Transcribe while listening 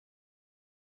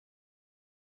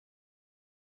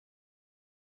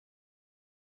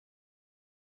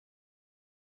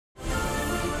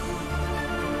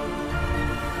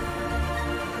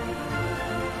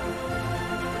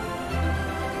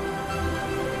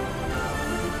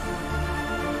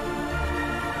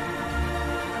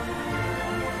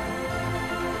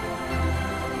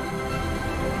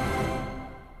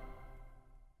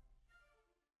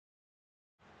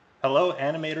Hello,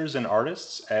 animators and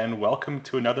artists, and welcome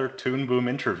to another Toon Boom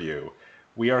interview.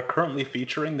 We are currently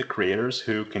featuring the creators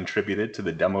who contributed to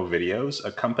the demo videos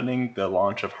accompanying the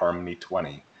launch of Harmony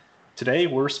 20. Today,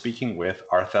 we're speaking with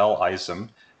Arthell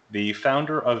Isom, the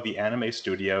founder of the anime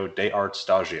studio D'ART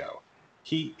Shtajio.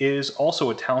 He is also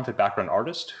a talented background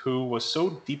artist who was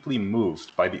so deeply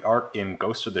moved by the art in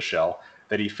Ghost of the Shell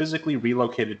that he physically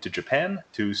relocated to Japan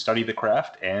to study the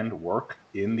craft and work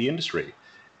in the industry.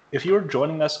 If you are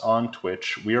joining us on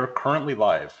Twitch, we are currently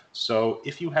live, so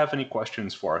if you have any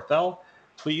questions for Arthell,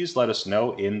 please let us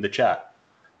know in the chat.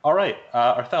 All right,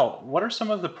 Arthell, what are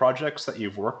some of the projects that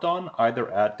you've worked on,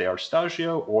 either at D'ART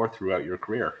Shtajio or throughout your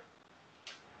career?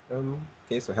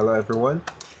 Okay, so hello everyone.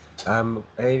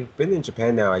 I've been in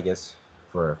Japan now, I guess,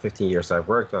 for 15 years. So I've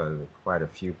worked on quite a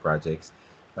few projects.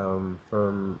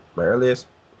 From my earliest,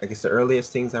 I guess the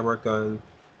earliest things I worked on,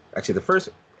 actually the first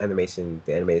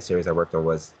the animated series I worked on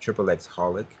was Triple X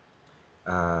Holic.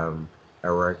 I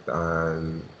worked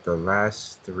on the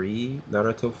last three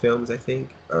Naruto films, I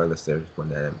think, or unless there's one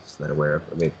that I'm just not aware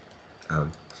of.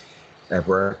 Um, I've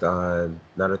worked on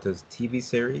Naruto's TV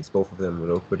series, both of them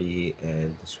Ropuri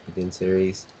and the Shippuden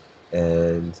series,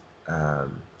 and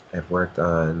I've worked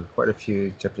on quite a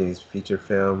few Japanese feature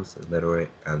films, Letter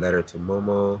to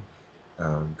Momo,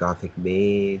 Gothic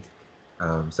Maid.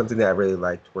 Something that I really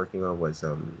liked working on was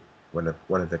one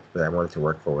of the that I wanted to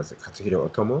work for was Katsuhiro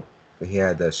Otomo. So he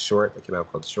had a short that came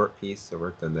out called Short Piece. I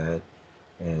worked on that,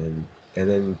 and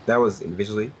then that was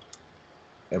individually.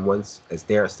 And once as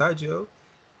D'ART Shtajio,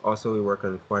 also we worked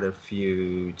on quite a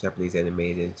few Japanese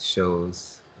animated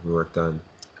shows. We worked on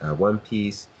One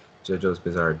Piece, JoJo's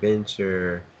Bizarre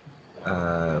Adventure,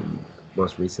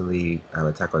 most recently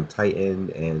Attack on Titan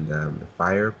and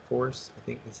Fire Force, I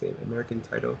think is the American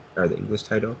title, or the English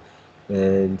title.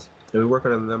 And we work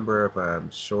on a number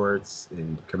of shorts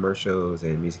and commercials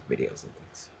and music videos and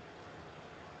things.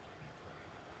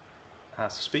 So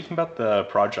speaking about the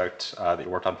project that you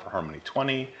worked on for Harmony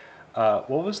 20, what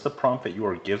was the prompt that you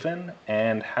were given,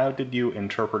 and how did you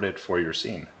interpret it for your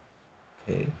scene?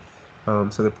 Okay, so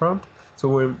the prompt, so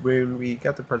when we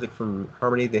got the project from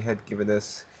Harmony, they had given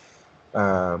us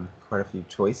quite a few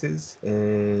choices,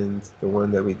 and the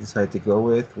one that we decided to go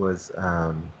with was,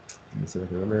 let me see if I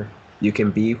can remember. You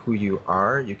can be who you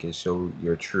are. You can show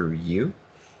your true you,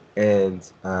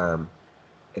 and then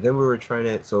we were trying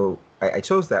to. So I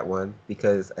chose that one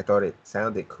because I thought it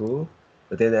sounded cool.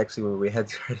 But then actually, when we had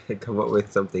tried to come up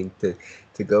with something to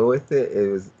go with it,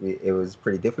 it was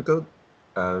pretty difficult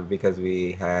because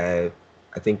we had,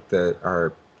 I think the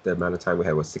amount of time we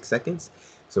had was 6 seconds.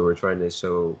 So we're trying to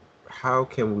show how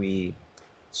can we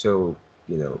show,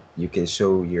 you can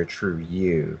show your true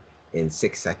you in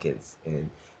 6 seconds. And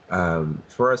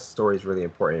for us, story is really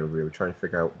important. We were trying to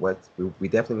figure out what we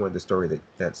definitely wanted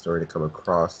that story to come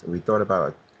across. And we thought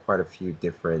about quite a few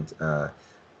different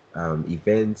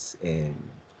events and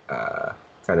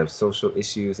kind of social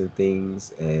issues and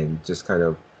things, and just kind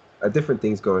of different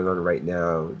things going on right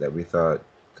now that we thought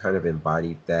kind of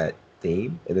embodied that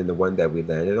theme. And then the one that we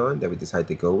landed on, that we decided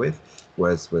to go with,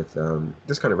 was with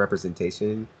this kind of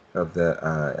representation of the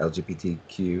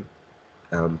LGBTQ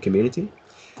community.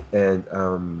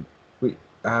 And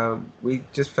we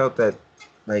just felt that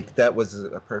like that was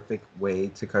a perfect way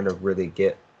to kind of really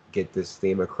get this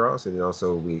theme across. And then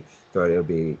also we thought it would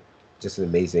be just an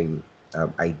amazing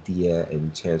idea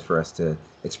and chance for us to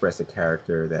express a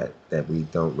character that we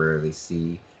don't rarely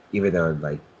see, even on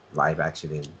like live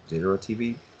action and general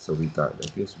TV. So we thought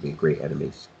that this would be a great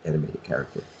animated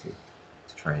character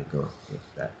to try and go with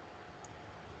that.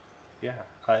 Yeah,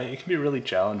 it can be really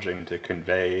challenging to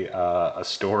convey a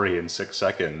story in 6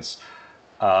 seconds.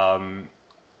 I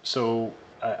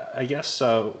guess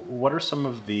what are some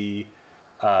of the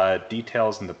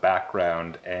details in the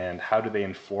background, and how do they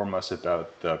inform us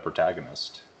about the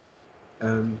protagonist?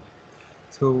 Um,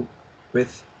 so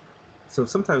with so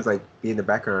sometimes like being the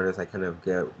background artist, I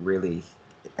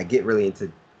get really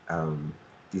into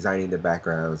designing the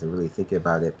backgrounds and really thinking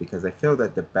about it, because I feel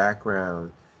that the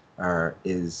background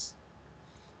is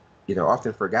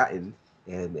often forgotten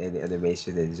in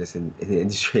animation and just in the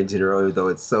industry in general, even though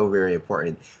it's so very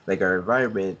important. Like our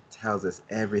environment tells us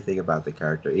everything about the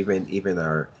character, even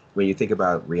our when you think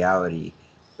about reality,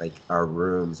 like our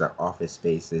rooms, our office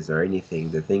spaces, or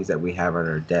anything, the things that we have on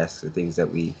our desks, the things that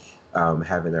we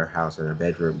have in our house or in our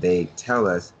bedroom, they tell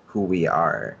us who we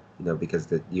are. Because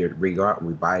we go out and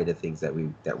we buy the things that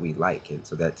we like, and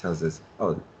so that tells us,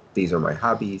 oh, these are my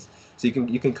hobbies. So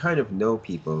you can kind of know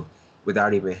people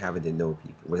without even having to know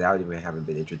people, without even having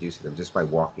been introduced to them, just by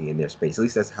walking in their space. At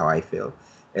least that's how I feel.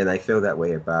 And I feel that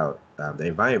way about the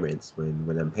environments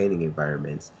when I'm painting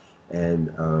environments. and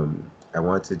I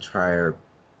want to try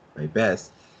my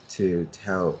best to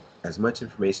tell as much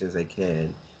information as I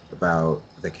can about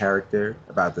the character,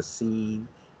 about the scene,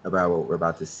 about what we're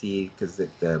about to see, because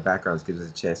the backgrounds gives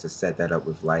us a chance to set that up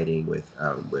with lighting, with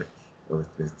the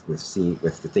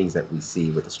things that we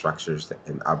see, with the structures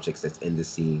and objects that's in the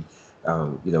scene.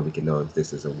 We can know if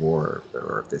this is a war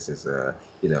or if this is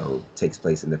takes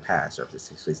place in the past or if this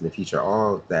takes place in the future.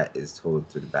 All that is told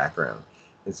through the background.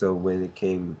 And so when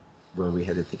we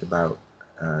had to think about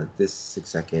this 6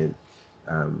 second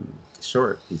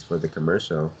short piece for the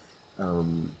commercial,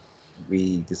 um,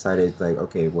 we decided like,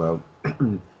 okay, well,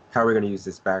 how are we going to use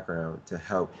this background to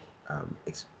help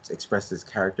express this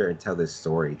character and tell this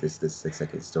story, this 6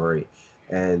 second story,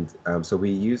 and so we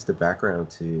used the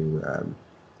background to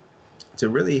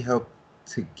really help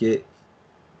to get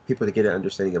people to get an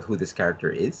understanding of who this character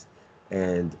is,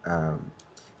 and um,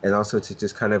 and also to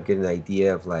just kind of get an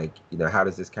idea of like how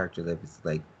does this character live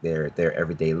like their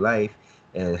everyday life,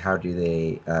 and how do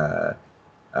they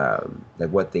like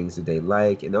what things do they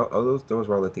like, and all those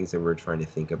were all the things that we were trying to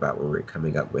think about when we were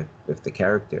coming up with the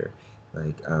character.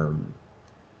 Like I'm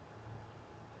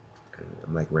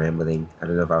like rambling. I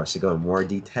don't know if I should go in more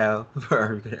detail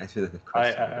or we could answer the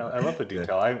question. I love the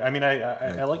detail. I mean,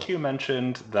 I like you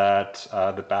mentioned that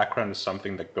the background is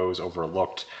something that goes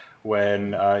overlooked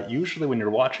when usually when you're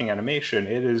watching animation,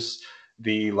 it is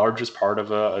the largest part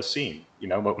of a scene.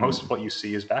 But most of what you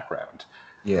see is background.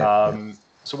 Yeah, yeah.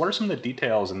 So what are some of the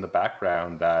details in the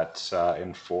background that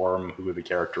inform who the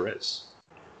character is?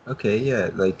 Okay,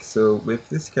 yeah. Like so with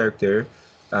this character,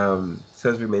 so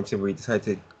as we mentioned, we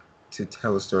decided to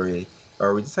tell a story,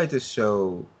 or we decided to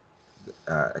show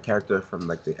a character from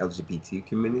like the LGBTQ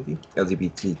community.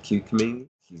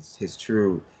 His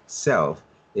true self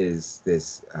is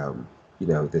this,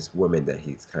 this woman that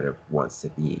he's kind of wants to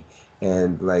be.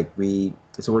 And like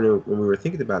so when we were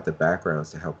thinking about the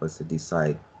backgrounds to help us to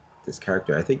decide this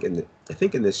character, I think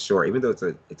in this short, even though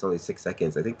it's only 6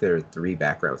 seconds, I think there are three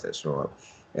backgrounds that show up,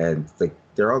 and like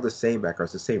they're all the same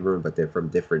backgrounds, the same room, but they're from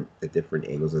different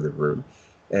angles of the room.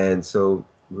 And so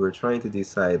we were trying to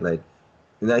decide like,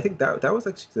 and I think that was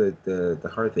actually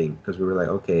the hard thing, because we were like,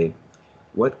 okay,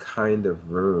 what kind of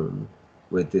room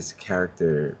would this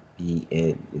character be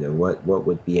in? What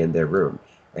would be in their room?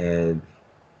 And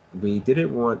we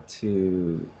didn't want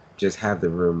to just have the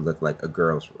room look like a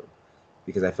girl's room,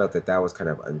 because I felt that that was kind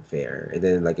of unfair. And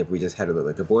then like if we just had it look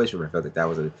like a boys' room, I felt that that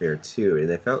was unfair too. And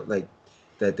I felt like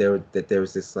that there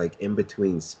was this like in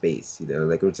between space,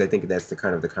 like, which I think that's the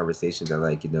kind of the conversation that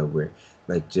like where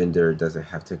like gender doesn't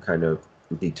have to kind of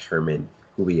determine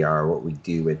who we are, what we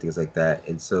do, and things like that.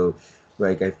 And so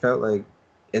like I felt like,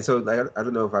 and so like I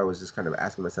don't know if I was just kind of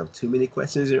asking myself too many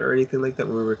questions or anything like that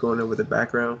when we were going over the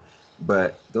background,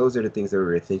 but those are the things that we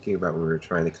were thinking about when we were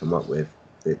trying to come up with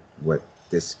what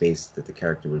this space that the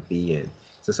character would be in.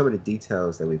 So some of the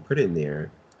details that we put in there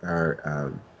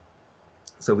are,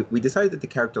 so we decided that the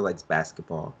character likes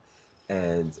basketball,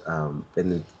 and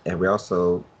we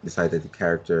also decided that the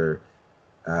character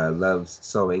loves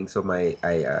sewing. So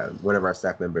one of our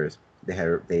staff members,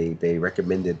 they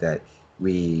recommended that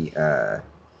we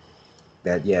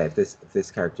that yeah, if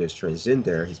this character is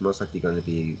transgender, he's most likely going to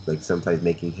be like sometimes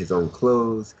making his own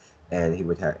clothes, and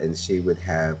she would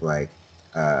have like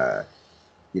uh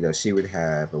she would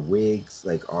have a wigs,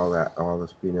 like all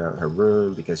of her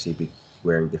room, because she'd be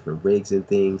wearing different wigs and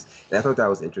things. And I thought that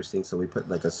was interesting. So we put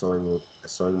like a sewing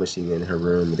machine in her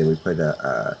room, and then we put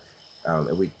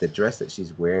the dress that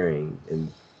she's wearing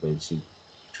and when she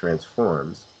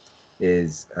transforms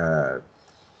is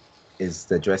is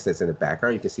the dress that's in the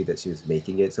background. You can see that she was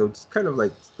making it. So it's kind of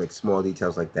like small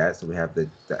details like that. So we have the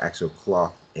actual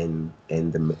cloth in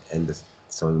the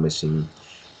sewing machine.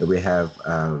 And we have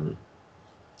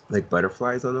like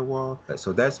butterflies on the wall.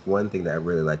 So that's one thing that I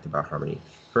really liked about Harmony.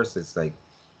 First, it's like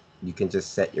you can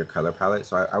just set your color palette.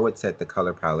 So I would set the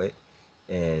color palette,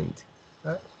 and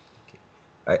uh, okay.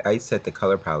 I set the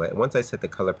color palette. And once I set the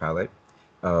color palette,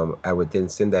 I would then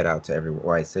send that out to everyone.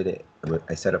 Or I set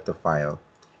up the file,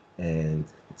 and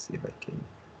let's see if I can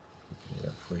open it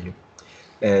up for you.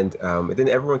 And then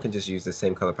everyone can just use the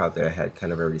same color palette that I had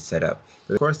kind of already set up.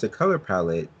 But of course, the color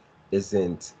palette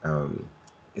isn't,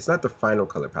 it's not the final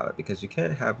color palette, because you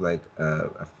can't have like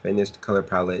a finished color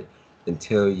palette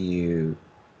until you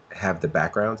have the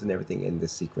backgrounds and everything in the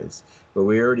sequence. But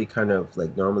we already kind of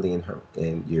like normally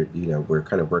we're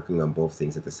kind of working on both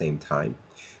things at the same time.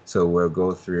 So we'll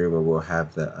go through and we'll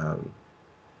have the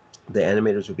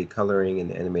animators will be coloring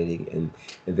and animating, and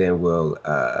then we'll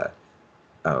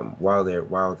while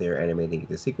they're animating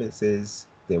the sequences,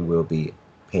 then we'll be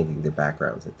painting the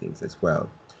backgrounds and things as well.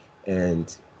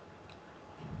 And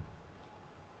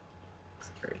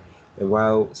Scary.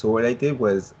 And so what I did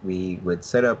was we would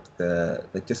set up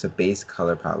just a base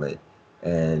color palette,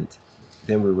 and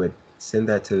then we would send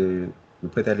that to we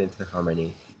put that into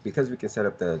Harmony. Because we can set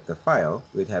up the file,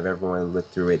 we'd have everyone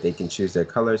look through it. They can choose their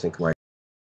colors and right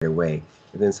away.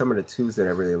 And then some of the tools that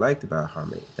I really liked about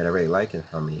Harmony, that I really like in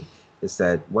Harmony, is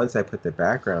that once I put the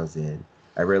backgrounds in,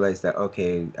 I realized that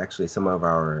okay, actually some of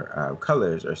our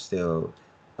colors are still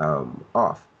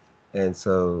off, and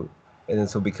so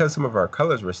because some of our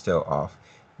colors were still off,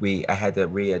 I had to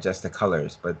readjust the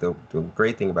colors. But the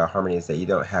great thing about Harmony is that you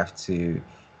don't have to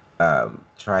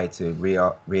try to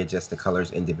readjust the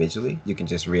colors individually. You can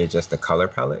just readjust the color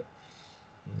palette.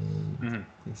 And Mhm.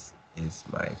 this is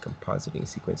my compositing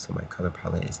sequence, so my color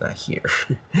palette is not here.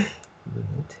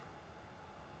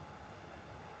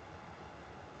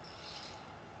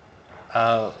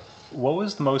 What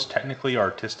was the most technically,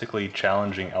 artistically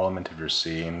challenging element of your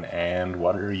scene, and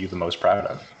what are you the most proud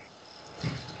of?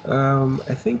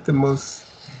 I think the most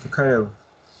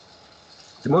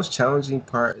challenging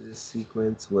part of this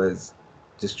sequence was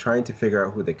just trying to figure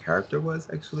out who the character was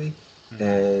actually, Mhm.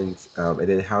 and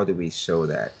then how do we show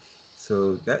that.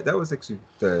 So that was actually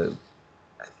I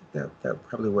think that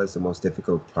probably was the most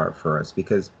difficult part for us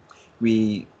because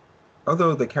we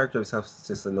although the character itself is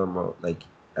just a normal like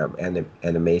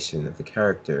animation of the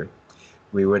character,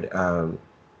 we would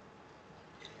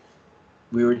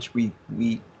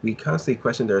we constantly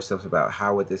questioned ourselves about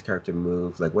how would this character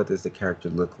move, like what does the character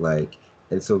look like,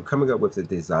 and so coming up with the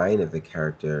design of the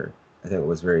character, I think it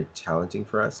was very challenging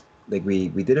for us. Like we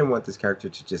didn't want this character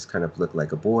to just kind of look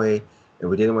like a boy, and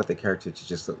we didn't want the character to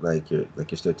just look like your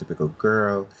stereotypical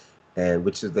girl, and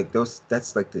which is like those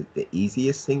that's like the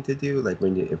easiest thing to do. Like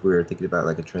if we were thinking about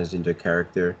like a transgender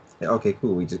character, like, okay,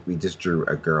 cool, we just drew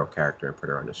a girl character and put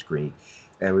her on the screen,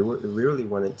 and we really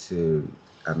wanted to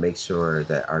make sure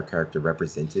that our character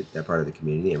represented that part of the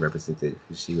community and represented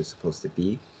who she was supposed to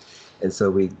be. And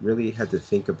so we really had to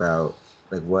think about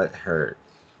like what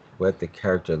the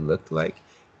character looked like.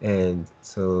 And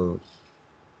so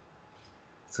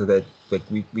that like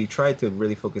we tried to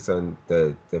really focus on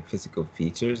the physical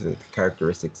features and the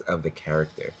characteristics of the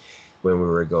character when we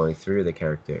were going through the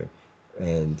character.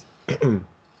 And when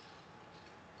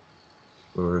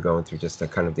we were going through just the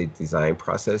kind of the design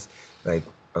process, like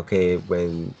okay,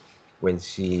 when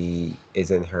she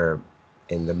is in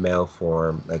the male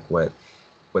form, like what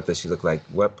does she look like?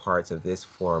 What parts of this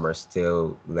form are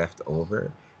still left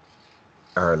over,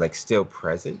 are like still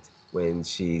present when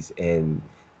she's in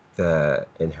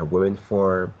her woman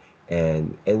form,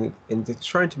 and just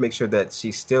trying to make sure that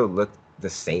she still looked the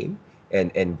same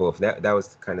and both. That was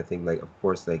the kind of thing. Like of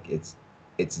course, like it's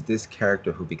this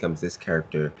character who becomes this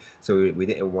character, so we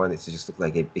didn't want it to just look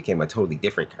like it became a totally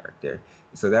different character.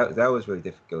 So that was really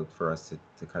difficult for us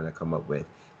to kind of come up with,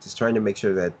 just trying to make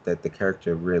sure that the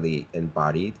character really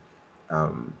embodied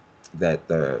um, that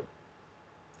the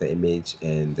image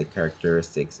and the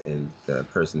characteristics and the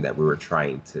person that we were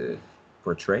trying to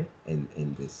portray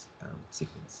in this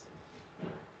sequence.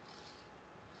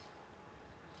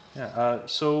 Yeah.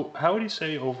 So, how would you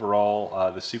say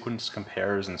overall the sequence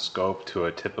compares in scope to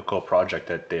a typical project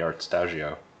at D'ART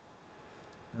Shtajio?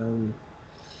 Um,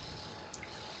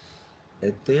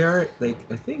 they are like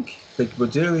I think like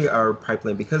but generally our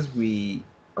pipeline because we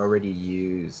already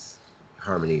use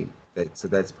Harmony so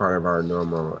that's part of our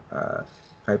normal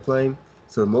pipeline.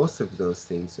 So most of those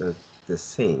things are the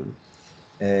same.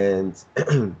 And sorry,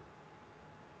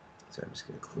 I'm just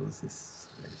gonna close this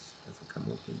so that it doesn't come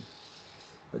open.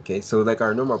 Okay, so like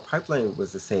our normal pipeline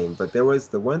was the same, but there was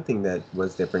the one thing that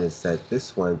was different is that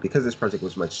this one, because this project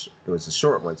was it was a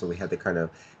short one, so we had to kind of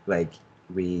like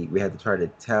we had to try to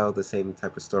tell the same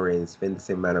type of story and spend the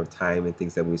same amount of time and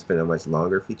things that we spend on much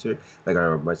longer feature, like on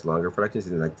our much longer productions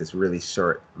in like this really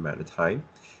short amount of time,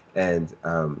 and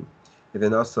um, and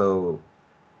then also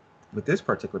with this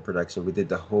particular production, we did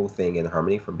the whole thing in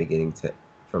harmony from beginning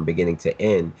to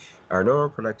end. Our normal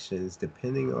productions,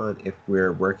 depending on if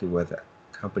we're working with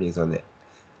companies on the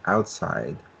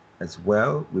outside as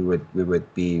well, we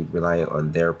would be reliant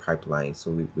on their pipeline.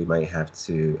 So we might have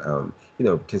to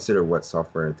consider what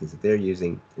software and things that they're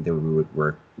using, and then we would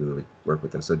work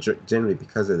with them. So generally,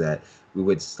 because of that, we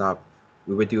would stop.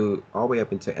 We would do all the way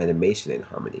up into animation in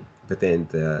Harmony, but then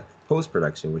the post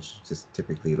production, which is just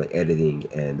typically like editing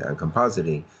and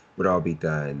compositing, would all be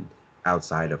done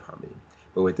outside of Harmony.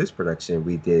 But with this production,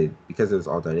 we did because it was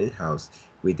all done in house.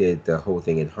 We did the whole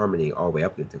thing in Harmony all the way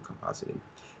up into compositing,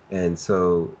 and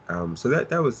so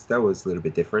that was a little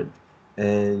bit different,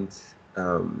 and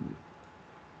um,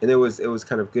 and it was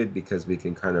kind of good because we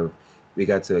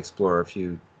got to explore a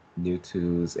few new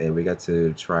tools and we got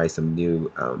to try some new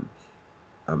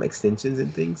extensions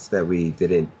and things that we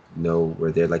didn't know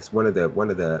were there. Like one of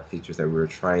the features that we were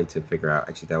trying to figure out.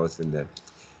 Actually, that was in the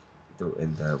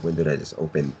window that I just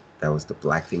opened. That was the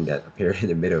black thing that appeared in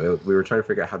the middle. We were trying to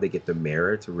figure out how they get the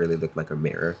mirror to really look like a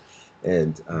mirror,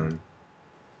 and Mm.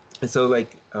 so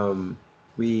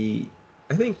we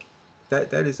I think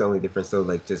that is the only difference. So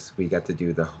like just we got to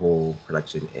do the whole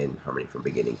production in Harmony from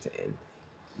beginning to end,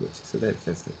 which so that's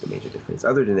like the major difference.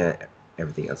 Other than that,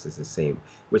 everything else is the same.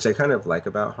 Which I kind of like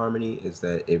about Harmony is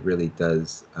that it really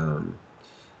does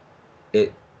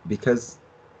it because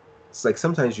it's like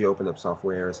sometimes you open up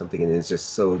software or something and it's just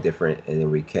so different and then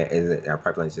we can't and our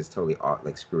pipeline is just totally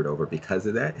like screwed over because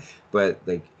of that. But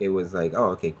like it was like, oh,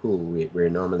 okay, cool, we're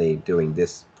normally doing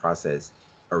this process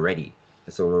already,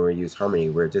 so when we use Harmony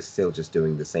we're just still just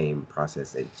doing the same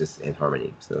process, it just in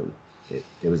Harmony. So it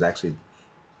was actually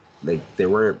like there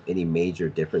weren't any major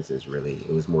differences really.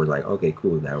 It was more like, okay,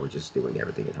 cool, now we're just doing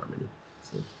everything in Harmony.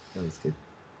 So that was good.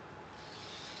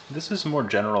 This is a more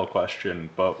general question,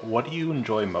 but what do you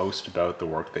enjoy most about the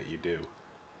work that you do?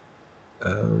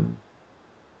 um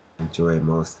Enjoy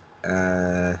most.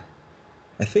 I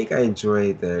think I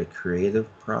enjoy the creative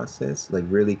process, like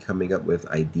really coming up with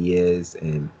ideas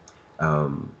and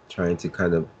trying to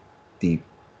kind of deep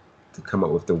to come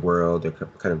up with the world or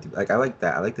kind of like I like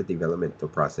that. I like the developmental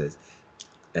process,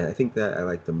 and I think that I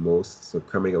like the most. So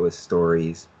coming up with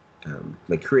stories,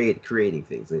 like creating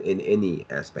things in any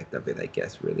aspect of it, I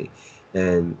guess really.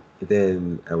 And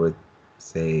then I would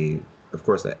say, of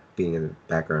course, that being a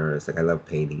background artist, like I love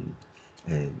painting,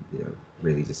 and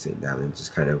really just sitting down and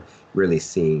just kind of really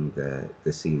seeing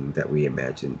the scene that we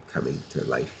imagined coming to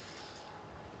life.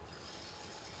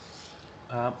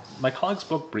 My colleague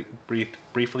spoke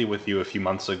briefly with you a few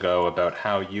months ago about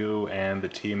how you and the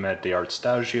team at D'ART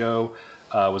Shtajio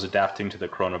was adapting to the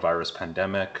coronavirus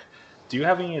pandemic. Do you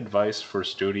have any advice for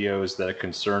studios that are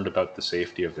concerned about the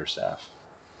safety of their staff?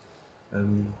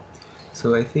 Um,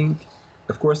 so I think,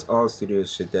 of course, all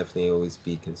studios should definitely always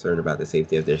be concerned about the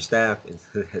safety of their staff.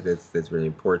 That's really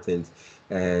important.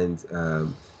 And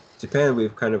Japan,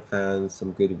 we've kind of found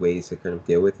some good ways to kind of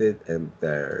deal with it. And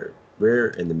we're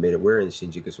in the middle. We're in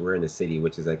Shinjuku, so we're in the city,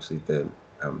 which is actually the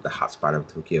hotspot of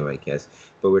Tokyo, I guess.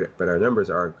 But our numbers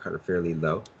are kind of fairly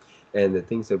low. And the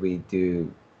things that we do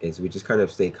is we just kind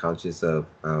of stay conscious of.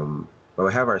 Well,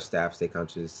 we have our staff stay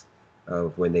conscious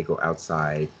of when they go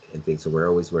outside and things. So we're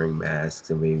always wearing masks,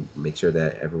 and we make sure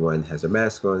that everyone has a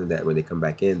mask on, and that when they come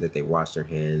back in, that they wash their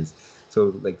hands.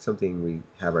 So like something we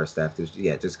have our staff do,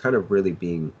 yeah, just kind of really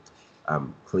being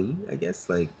clean, I guess.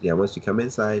 Like yeah, once you come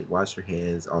inside, wash your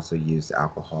hands. Also use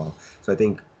alcohol. So I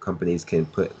think companies can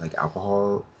put like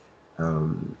alcohol,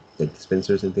 like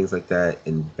dispensers and things like that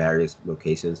in various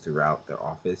locations throughout their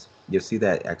office. You'll see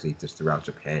that actually just throughout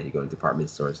Japan. You go in department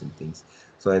stores and things.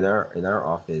 So in our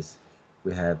office,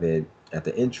 we have it at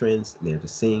the entrance, near the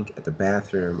sink, at the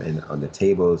bathroom, and on the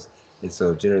tables. And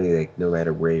so generally, like no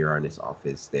matter where you are in this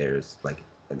office, there's like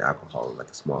an alcohol, like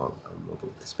a small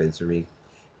mobile dispensary.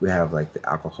 We have like the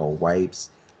alcohol wipes,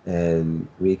 and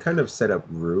we kind of set up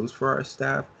rules for our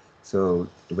staff. So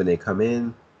when they come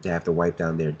in, they have to wipe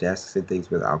down their desks and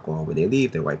things with alcohol. When they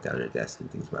leave, they wipe down their desks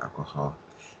and things with alcohol.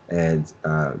 And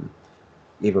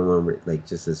even when we're like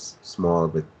just as small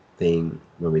of a thing,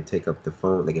 when we take up the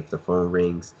phone, like if the phone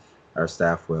rings, our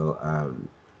staff will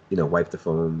wipe the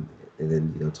phone and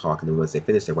then talk, and then once they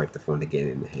finish they wipe the phone again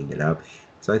and hang it up.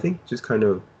 So I think just kind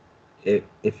of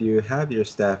if you have your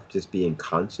staff just being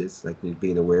conscious, like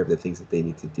being aware of the things that they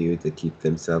need to do to keep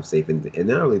themselves safe, and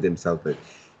not only themselves but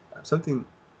something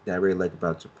that I really like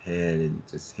about Japan and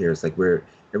just here is like we're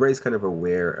everybody's kind of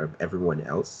aware of everyone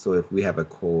else. So if we have a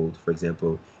cold, for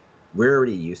example, we're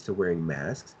already used to wearing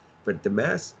masks, but the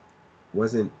mask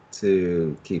wasn't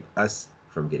to keep us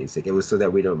from getting sick. It was so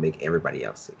that we don't make everybody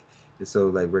else sick. And so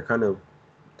like we're kind of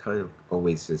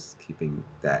always just keeping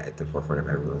that at the forefront of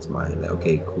everyone's mind. Like,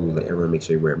 okay, cool. Like everyone make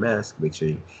sure you wear a mask, make sure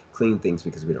you clean things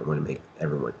because we don't want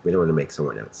to make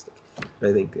someone else sick. But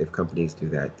I think if companies do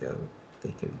that,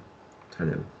 they can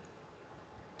kind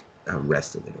of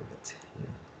rest a little bit. Yeah.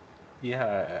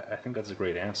 Yeah, I think that's a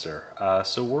great answer.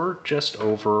 So we're just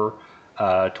over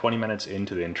 20 minutes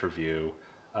into the interview.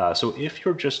 So if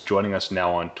you're just joining us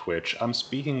now on Twitch, I'm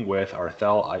speaking with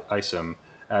Arthell Isom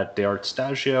at D'ART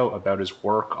Shtajio about his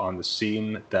work on the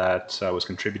scene that was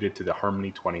contributed to the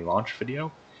Harmony 20 launch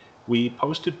video. We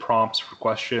posted prompts for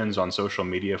questions on social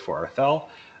media for Arthell.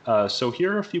 So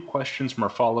here are a few questions from our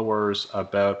followers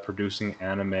about producing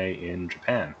anime in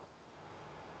Japan.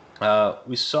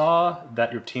 We saw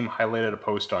that your team highlighted a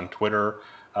post on Twitter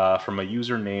from a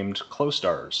user named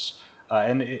Clostars.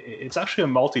 and it's actually a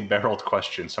multi-barreled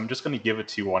question, so I'm just going to give it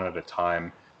to you one at a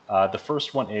time. The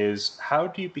first one is, how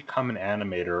do you become an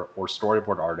animator or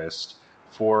storyboard artist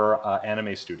for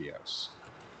anime studios?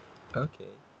 Okay.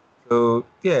 So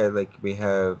yeah, like we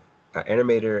have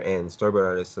animator and storyboard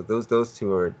artist. So those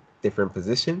two are different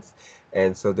positions,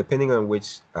 and so depending on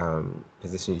which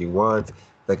position you want,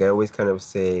 like I always kind of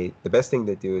say, the best thing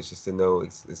to do is just to know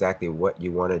exactly what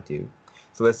you want to do.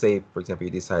 So let's say, for example,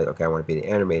 you decide, okay, I want to be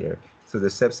an animator. So the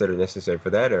steps that are necessary for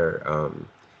that are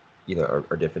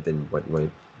different than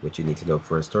what you need to know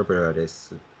for a storyboard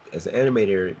artist. As an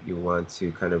animator, you want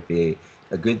to kind of be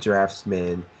a good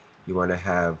draftsman. You want to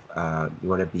have um, you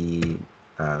want to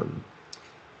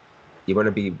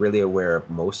be really aware of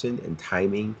motion and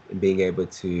timing and being able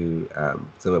to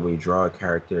so that when you draw a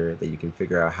character that you can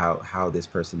figure out how this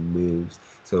person moves.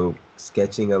 So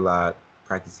sketching a lot,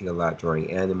 practicing a lot, drawing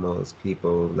animals,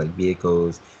 people, like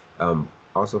vehicles.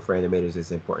 Also for animators,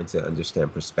 it's important to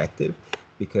understand perspective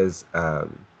because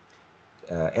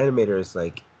animators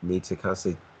like need to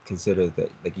constantly consider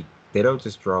that they don't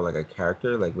just draw like a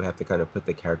character, like we have to kind of put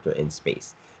the character in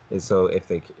space. And so if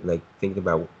they like thinking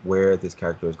about where this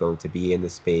character is going to be in the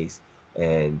space,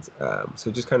 and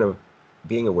so just kind of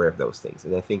being aware of those things.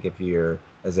 And I think if you're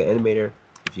as an animator,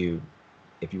 if you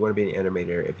if you want to be an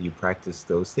animator, if you practice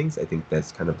those things, I think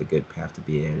that's kind of the good path to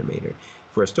be an animator.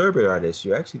 For a storyboard artist,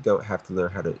 you actually don't have to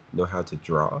learn how to know how to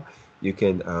draw. You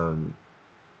can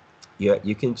yeah,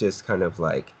 you can just kind of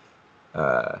like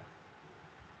uh,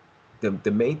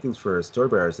 the main things for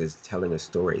storyboarders is telling a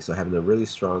story. So having a really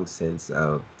strong sense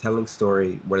of telling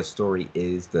story, what a story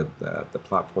is, the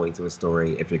plot points of a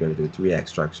story. If you're going to do a 3 act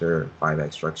structure, or 5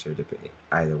 act structure,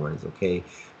 either one is okay.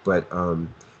 But and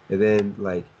then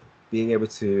like being able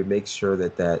to make sure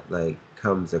that that like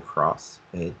comes across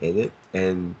in it.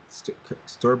 And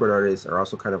storyboard artists are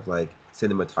also kind of like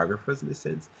cinematographers in a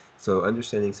sense. So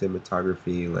understanding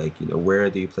cinematography, like where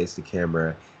do you place the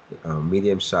camera,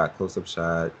 medium shot, close up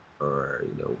shot, or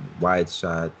wide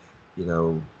shot. you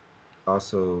know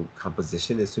Also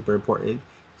composition is super important.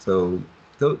 So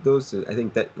those I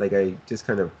think that like I just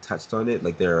kind of touched on it.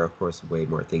 Like there are of course way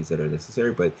more things that are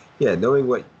necessary, but yeah, knowing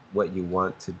what you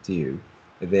want to do,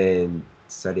 and then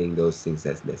studying those things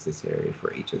that's necessary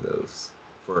for each of those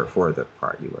for the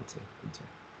part you want to enter.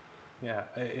 Yeah,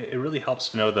 it really helps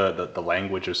to know the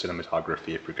language of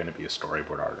cinematography if you're going to be a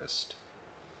storyboard artist.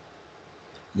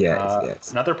 Yes,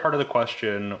 yes. Another part of the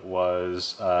question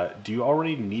was, do you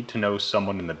already need to know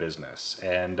someone in the business?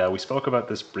 And we spoke about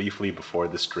this briefly before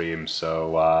the stream,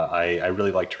 so I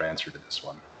really liked your answer to this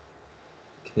one.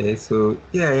 Okay, so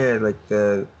yeah, like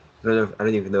I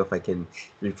don't even know if I can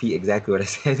repeat exactly what I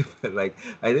said, but like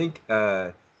I think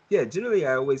yeah, generally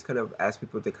I always kind of ask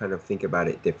people to kind of think about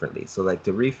it differently. So like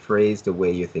to rephrase the way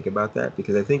you think about that,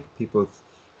 because I think people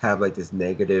have like this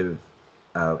negative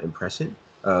impression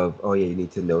of, oh yeah, you need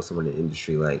to know someone in the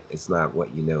industry, like it's not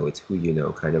what you know, it's who you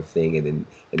know kind of thing. And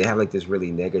they have like this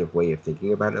really negative way of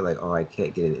thinking about it, like, oh, I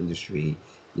can't get an industry,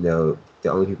 the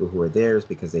only people who are there is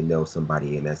because they know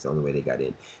somebody and that's the only way they got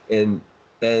in. And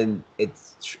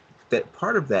that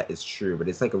part of that is true, but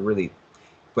it's a very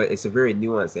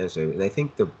nuanced answer. And I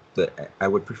think the I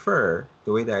would prefer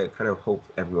the way that I kind of hope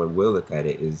everyone will look at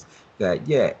it is that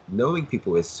yeah, knowing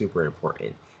people is super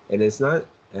important. And it's not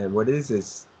and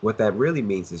what that really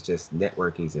means is just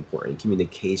networking is important,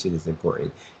 communication is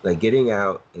important, like getting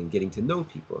out and getting to know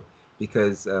people.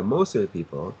 Because most of the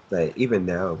people that even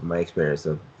now, my experience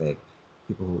of like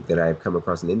that I've come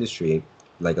across in the industry,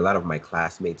 like a lot of my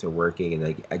classmates are working,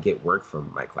 and I get work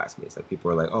from my classmates. Like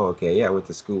people are like, oh, okay, yeah, I went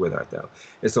to school with Arthell.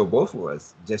 And so both of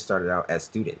us just started out as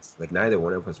students. Like neither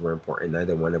one of us were important,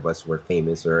 neither one of us were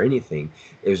famous or anything.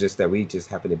 It was just that we just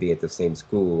happened to be at the same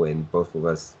school, and both of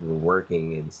us were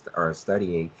working and are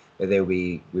studying. And then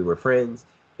we were friends,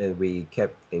 and we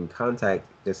kept in contact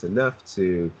just enough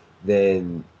to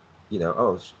then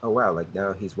oh wow, like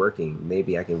now he's working,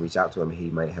 maybe I can reach out to him, he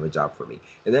might have a job for me.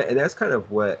 And that's kind of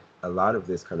what a lot of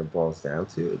this kind of boils down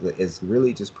to, is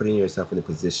really just putting yourself in a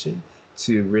position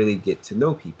to really get to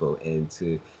know people, and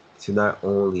to not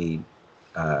only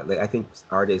like I think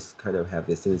artists kind of have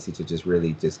this tendency to just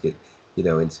really just get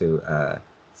into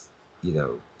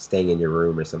staying in your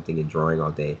room or something and drawing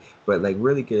all day, but like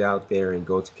really get out there and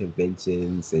go to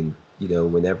conventions, and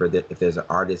whenever if there's an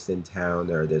artist in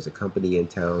town or there's a company in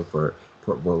town for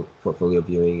portfolio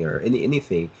viewing or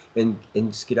anything, and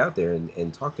just get out there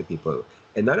and talk to people.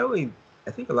 And not only,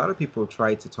 I think a lot of people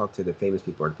try to talk to the famous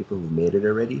people or the people who've made it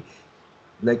already.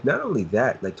 Like not only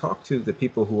that, like talk to the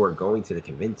people who are going to the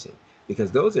convention,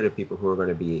 because those are the people who are going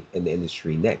to be in the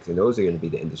industry next, and those are going to be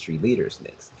the industry leaders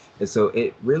next. And so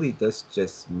it really does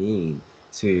just mean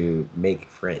to make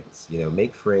friends,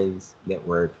 make friends,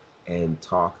 network, and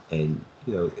talk, and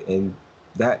and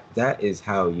that is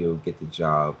how you'll get the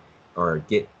job, or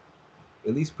get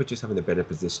at least put yourself in a better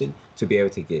position to be able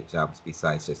to get jobs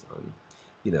besides just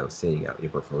sending out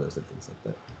your portfolios and things like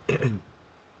that.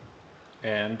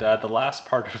 And the last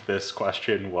part of this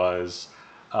question was,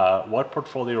 what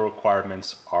portfolio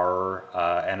requirements are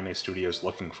anime studios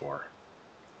looking for?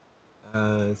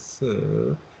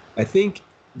 So I think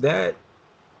that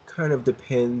kind of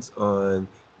depends on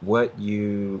what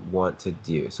you want to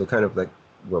do. So kind of like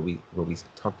what we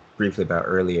talked briefly about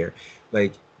earlier,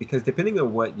 like because depending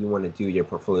on what you want to do, your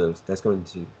portfolios, that's going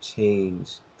to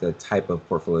change the type of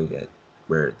portfolio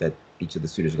that each of the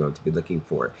studios are going to be looking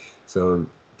for. So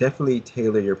definitely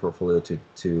tailor your portfolio to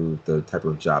the type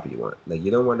of job you want. Like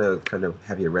you don't want to kind of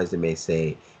have your resume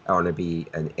say, I want to be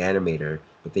an animator,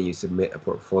 but then you submit a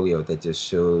portfolio that just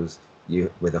shows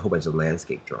you with a whole bunch of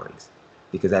landscape drawings,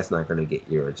 because that's not going to get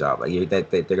you a job. Like they're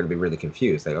going to be really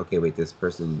confused. Like, okay, wait, this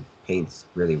person paints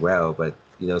really well, but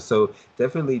so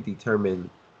definitely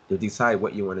decide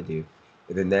what you want to do,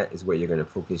 and then that is what you're going to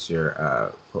focus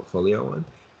your portfolio on.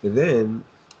 And then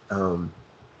um,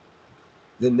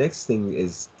 the next thing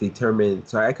is determine.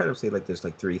 So I kind of say like there's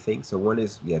like three things. So one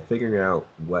is figuring out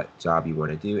what job you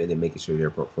want to do, and then making sure your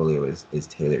portfolio is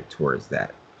tailored towards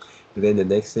that. And then the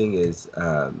next thing is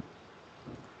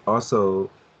also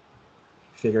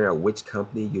figuring out which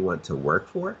company you want to work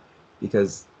for,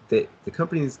 because the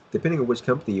companies, depending on which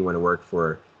company you want to work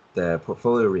for, the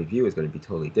portfolio review is going to be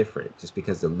totally different, just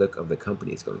because the look of the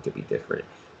company is going to be different.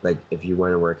 Like if you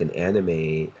want to work in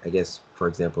anime, I guess, for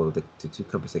example, the two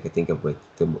companies I could think of with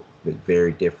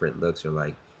very different looks are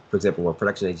like, for example, well,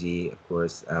 Production IG, of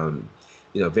course,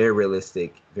 very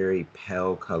realistic, very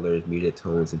pale colors, muted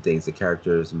tones and things. The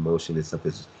characters, motion and stuff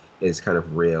is kind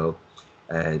of real,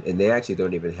 and they actually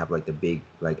don't even have like the big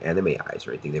like anime eyes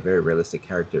or anything. They're very realistic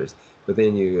characters. But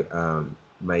then you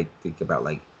might think about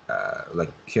like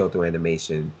Kyoto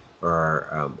Animation, or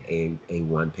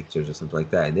A1 Pictures or something like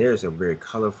that. And theirs are very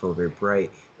colorful, very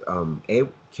bright.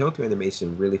 Kyoto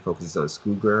Animation really focuses on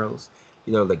schoolgirls,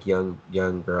 like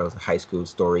young girls, high school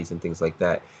stories and things like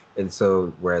that. And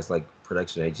so whereas like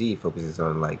Production IG focuses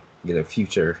on like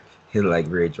future and like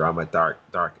very drama, dark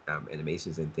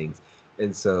animations and things.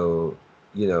 And so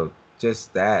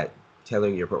just that,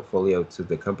 tailoring your portfolio to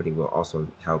the company will also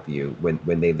help you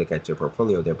when they look at your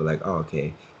portfolio. They'll be like, oh,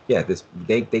 okay, yeah, this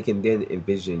they can then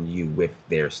envision you with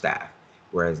their staff.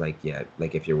 Whereas like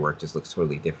like if your work just looks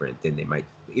totally different, then they might,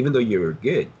 even though you're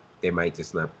good, they might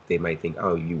just not, they might think,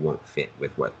 oh, you won't fit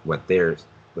with what theirs,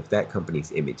 with that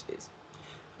company's image is.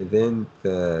 And then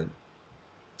the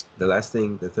last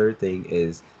thing, the third thing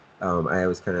is, I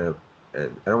always kind of,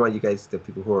 and I don't want you guys, the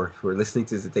people who are listening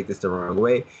to this, to take this the wrong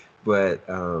way, but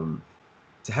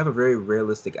to have a very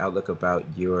realistic outlook about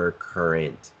your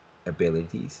current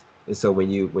abilities. And so when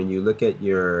you look at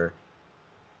your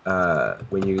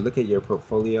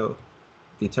portfolio,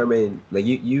 determine, like,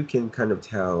 you can kind of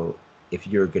tell if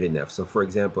you're good enough. So for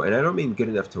example, and I don't mean good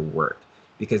enough to work,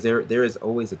 because there is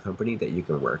always a company that you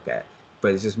can work at,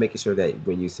 but it's just making sure that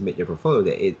when you submit your portfolio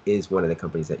that it is one of the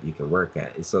companies that you can work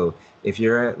at. And so if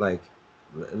you're at like,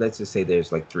 let's just say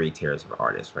there's like three tiers of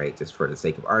artists, right? Just for the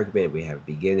sake of argument, we have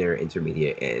beginner,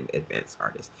 intermediate, and advanced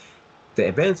artists. The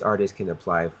advanced artists can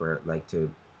apply for like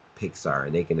to Pixar,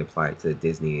 and they can apply to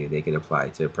Disney, they can apply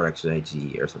to Production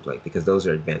IG or something, like, because those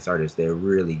are advanced artists. They're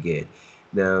really good.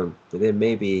 Now, then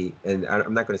maybe, and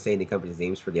I'm not going to say any companies'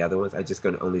 names for the other ones. I'm just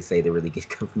going to only say the really good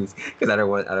companies, because I don't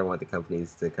want the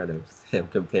companies to kind of have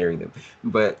comparing them.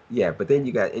 But yeah, but then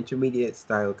you got intermediate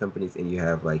style companies, and you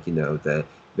have like the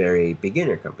very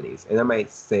beginner companies. And I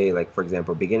might say, like, for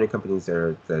example, beginner companies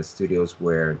are the studios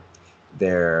where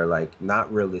they're like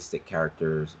not realistic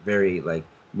characters, very like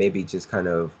maybe just kind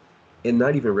of, and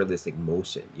not even realistic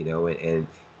motion, and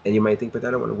you might think, but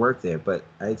I don't want to work there. But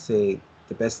I'd say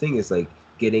the best thing is like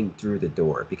getting through the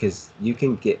door, because you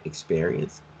can get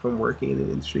experience from working in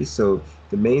an industry. So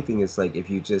the main thing is like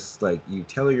if you just like you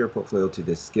tailor your portfolio to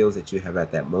the skills that you have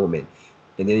at that moment,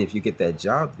 and then if you get that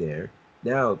job there,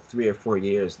 now 3 or 4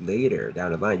 years later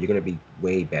down the line, you're going to be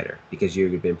way better because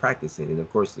you've been practicing. And of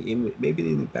course,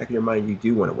 maybe in the back of your mind, you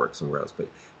do want to work somewhere else, but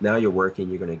now you're working,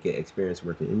 you're going to get experience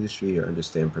working in industry, you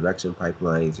understand production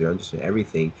pipelines, you understand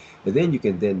everything. And then you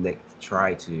can then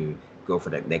try to go for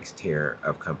that next tier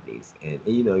of companies, and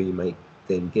you might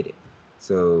then get it.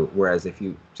 So whereas if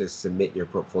you just submit your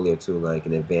portfolio to like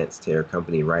an advanced tier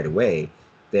company right away,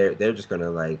 they're just going to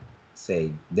like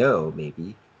say no,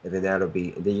 maybe, and then that'll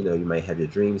be, and then you might have your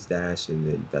dreams dash, and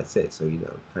then that's it. So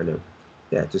kind of,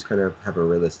 yeah, just kind of have a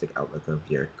realistic outlook of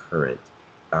your current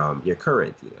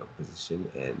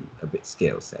position and a bit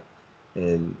skill set,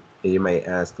 and you might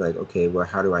ask like, okay, well,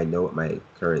 how do I know what my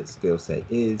current skill set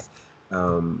is?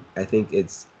 I think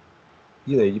it's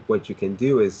what you can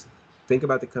do is think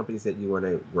about the companies that you want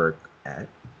to work at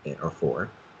or for,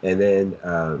 and then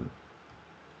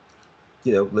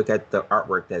look at the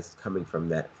artwork that's coming from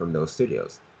those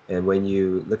studios. And when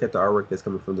you look at the artwork that's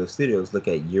coming from those studios, look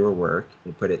at your work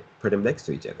and put them next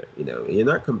to each other. And you're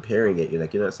not comparing it. You're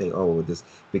not saying, oh, well, this,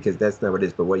 because that's not what it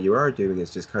is. But what you are doing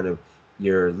is just kind of,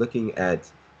 you're looking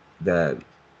at the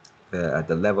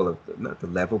the level of, not the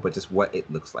level, but just what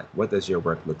it looks like. What does your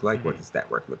work look like? What Mm-hmm. does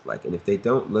that work look like? And if they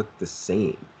don't look the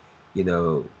same, you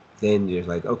know, then you're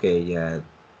like, okay, yeah,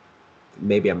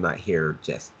 maybe I'm not here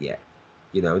just yet.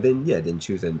 Then yeah, then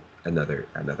choose another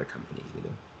company.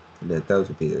 And those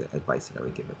would be the advice that I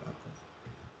would give about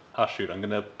that. Oh shoot, I'm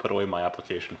gonna put away my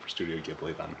application for Studio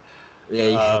Ghibli then. Yeah,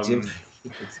 yeah, Jim, Um,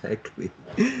 exactly.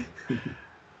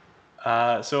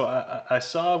 so I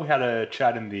saw we had a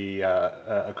chat in the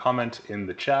a comment in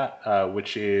the chat,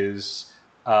 which is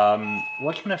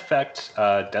what can affect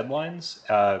deadlines?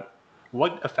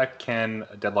 What effect can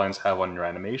deadlines have on your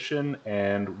animation,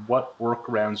 and what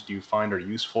workarounds do you find are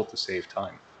useful to save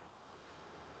time?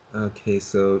 Okay,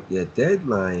 so yeah,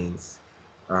 deadlines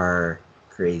are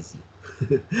crazy.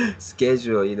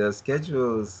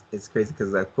 Schedules, it's crazy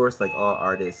because of course, like all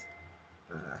artists,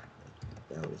 uh,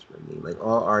 that was ringing. Like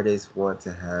all artists want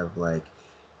to have like,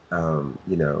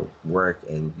 work,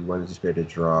 and you want to just be able to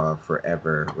draw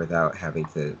forever without having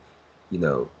to, you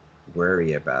know,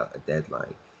 worry about a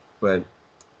deadline.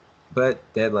 But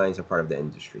deadlines are part of the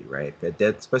industry, right?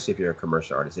 Especially if you're a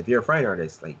commercial artist. If you're a fine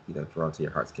artist, like draw to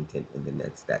your heart's content, and then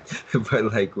that's that. But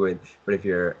if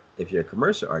you're a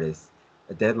commercial artist,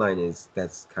 a deadline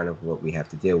that's kind of what we have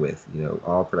to deal with.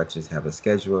 All productions have a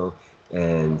schedule,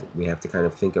 and we have to kind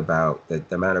of think about the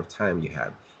amount of time you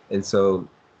have. And so,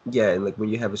 yeah, and like when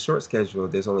you have a short schedule,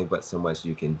 there's only but so much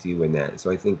you can do in that. So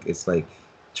I think it's like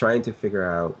trying to figure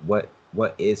out what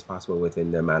is possible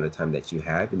within the amount of time that you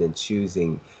have, and then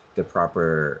choosing the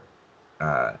proper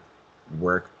uh,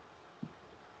 work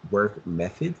work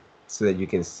method so that you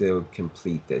can still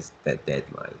complete that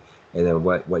deadline. And then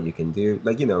what you can do,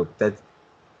 like that,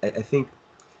 I think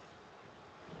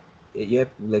you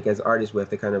have, like, as artists, we have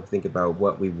to kind of think about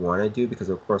what we want to do, because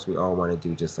of course we all want to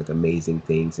do just like amazing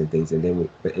things and things, and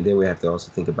then we have to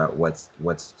also think about what's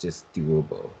just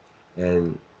doable.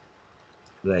 And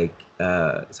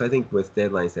so I think with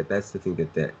deadlines, that's the thing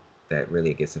that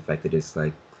really gets affected. Is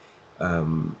like,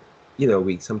 um,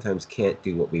 we sometimes can't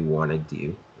do what we want to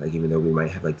do. Like, even though we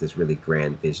might have like this really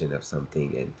grand vision of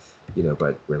something, and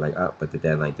but we're like, oh, but the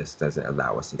deadline just doesn't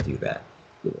allow us to do that.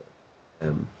 You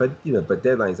but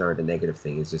deadlines aren't a negative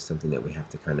thing. It's just something that we have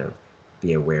to kind of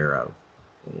be aware of.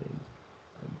 And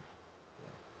yeah,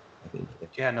 I think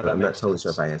Yeah, no, I'm that not makes totally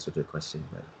sure if sense. I answered your question,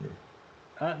 but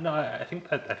yeah. No, I think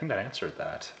that answered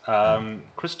that. Okay.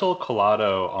 Crystal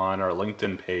Collado on our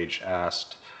LinkedIn page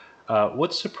asked,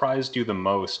 "What surprised you the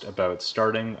most about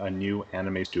starting a new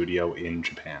anime studio in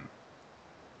Japan?"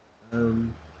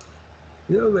 Um,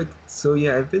 like, so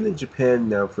yeah, I've been in Japan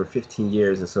now for 15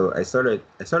 years, and so I started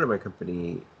my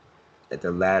company at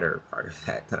the latter part of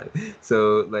that time.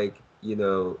 So like,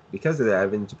 because of that,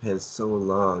 I've been in Japan so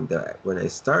long that when I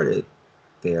started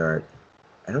there,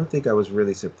 I don't think I was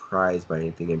really surprised by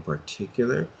anything in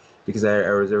particular, because I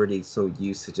was already so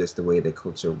used to just the way the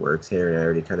culture works here, and I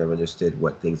already kind of understood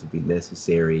what things would be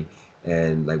necessary,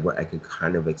 and like what I could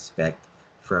kind of expect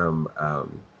from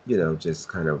just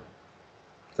kind of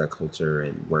the culture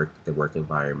and the work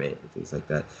environment and things like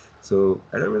that. So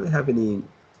I don't really have any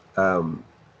um,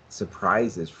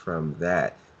 surprises from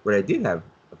that. What I did have,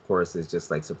 of course, is just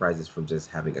like surprises from just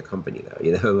having a company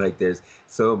though. Like there's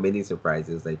so many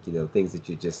surprises, like things that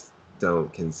you just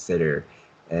don't consider.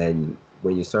 And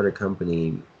when you start a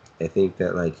company, I think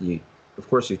that like of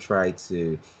course, you try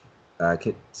to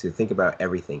think about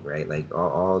everything, right? Like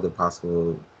all the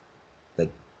possible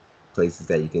like places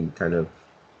that you can kind of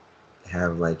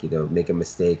have, like make a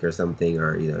mistake or something,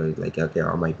 or like, okay,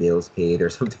 are my bills paid or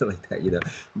something like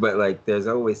that. But there's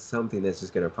always something that's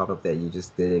just going to pop up that you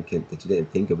just that you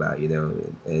didn't think about.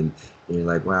 And you're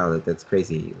like, wow, that's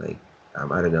crazy. Like,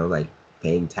 I don't know, like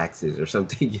paying taxes or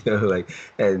something. Like,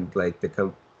 and like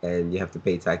and you have to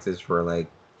pay taxes for like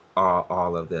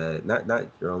all of the, not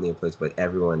your only employees, but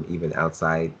everyone, even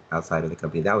outside of the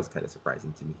company. That was kind of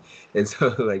surprising to me. And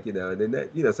so like, and then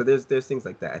that, so there's things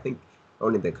like that. I think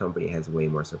owning the company has way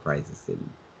more surprises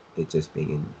than it just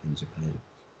being in Japan.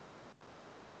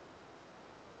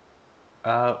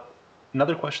 Uh,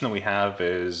 Another question that we have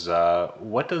is,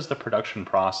 what does the production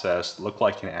process look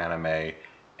like in anime,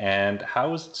 and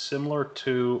how is it similar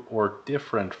to or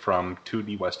different from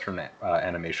 2D Western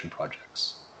animation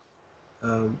projects?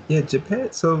 Yeah,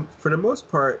 Japan. So for the most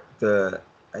part, the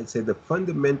I'd say the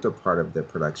fundamental part of the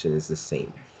production is the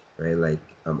same, right? Like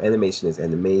animation is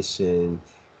animation.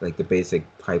 Like the basic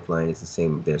pipeline is the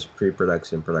same. There's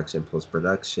pre-production, production,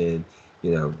 post-production.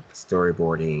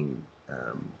 Storyboarding.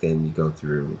 Then you go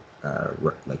through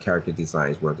like character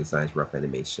designs, world designs, rough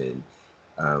animation,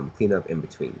 cleanup in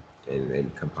between,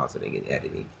 and compositing and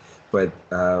editing. But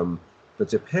um, but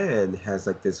Japan has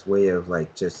like this way of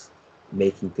like just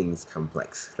making things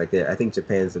complex. Like I think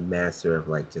Japan's a master of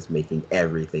like just making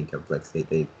everything complex.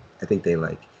 I think they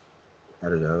like, I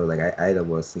don't know, like I'd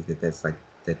almost think that that's like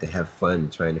that they have fun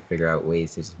trying to figure out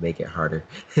ways to just make it harder.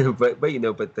 But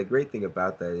the great thing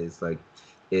about that is like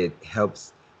it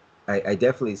helps. I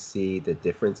definitely see the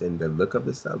difference in the look of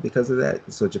the style because of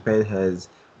that. So Japan has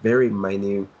very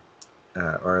minute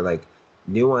or like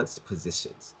nuanced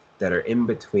positions that are in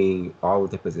between all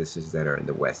of the positions that are in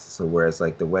the West. So whereas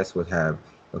like the West would have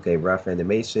okay rough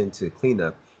animation to clean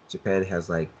up, Japan has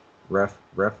like rough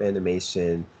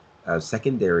animation,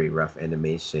 secondary rough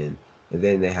animation, and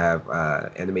then they have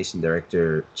animation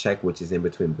director check, which is in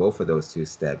between both of those two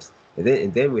steps, and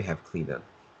then we have cleanup,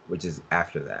 which is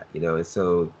after that. And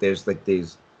so there's like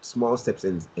these small steps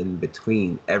in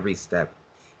between every step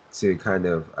to kind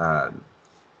of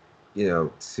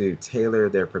to tailor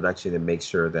their production and make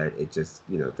sure that it just,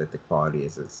 that the quality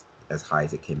is as high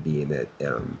as it can be and that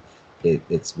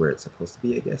it's where it's supposed to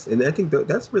be, I guess. And I think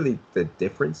that's really the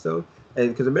difference, though. And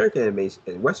because American animation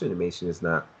and Western animation is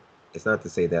not, it's not to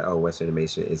say that, oh, Western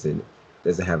animation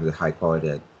doesn't have the high quality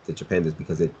that Japan does,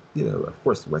 because of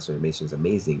course, Western animation is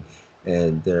amazing,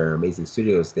 and there are amazing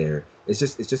studios there. It's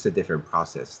just a different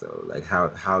process, though. Like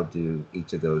how do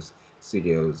each of those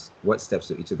studios, what steps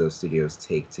do each of those studios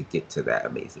take to get to that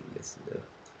amazingness?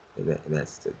 And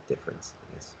that's the difference,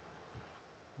 I guess.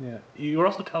 Yeah, you were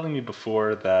also telling me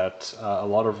before that a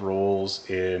lot of roles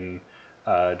in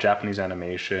Japanese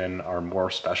animation are more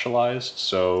specialized.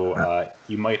 So Uh,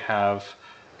 you might have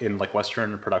in like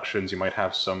Western productions, you might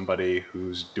have somebody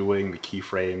who's doing the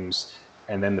keyframes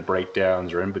and then the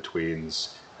breakdowns or in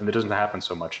betweens, and that doesn't happen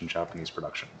so much in Japanese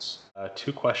productions.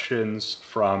 Two questions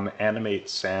from Animate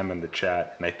Sam in the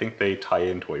chat, and I think they tie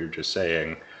into what you're just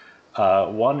saying.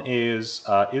 One is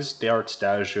D'ART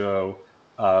Shtajio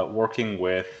working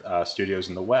with studios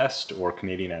in the West or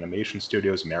Canadian animation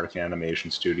studios, American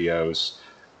animation studios?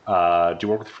 Do you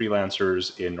work with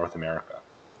freelancers in North America?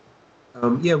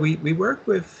 yeah, we work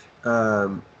with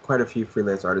quite a few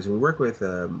freelance artists.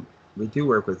 We do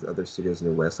work with other studios in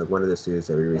the West. Like one of the studios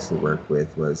that we recently worked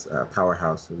with was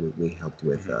Powerhouse, who we helped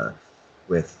with Hmm.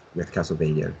 with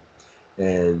Castlevania.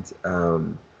 And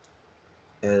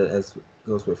and as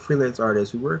goes with freelance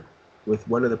artists, we work with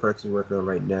one of the projects we're working on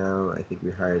right now. I think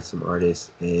we hired some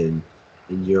artists in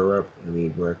Europe, and we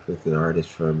worked with an artist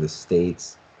from the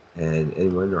States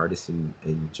and one artist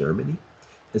in Germany.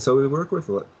 And so we work with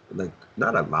like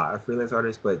not a lot of freelance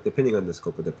artists, but depending on the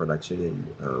scope of the production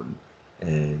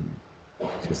and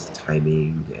just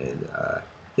timing and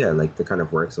yeah, like the kind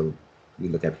of work. So we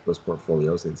look at people's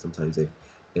portfolios, and sometimes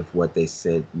if what they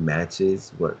sent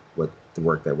matches what the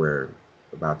work that we're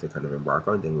about to kind of embark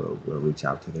on, then we'll reach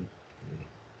out to them.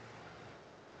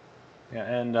 Yeah,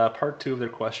 and part two of their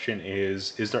question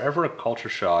is there ever a culture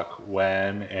shock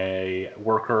when a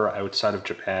worker outside of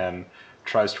Japan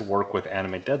tries to work with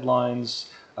anime deadlines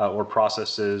or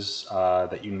processes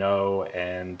that you know,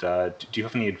 and do you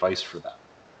have any advice for that?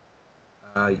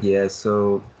 Yeah,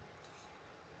 so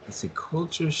it's a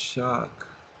culture shock.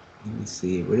 Let me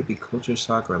see. Would it be culture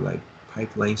shock or like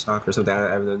pipeline shock or something?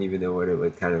 I don't even know what it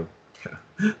would kind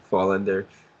of fall under.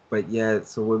 But yeah,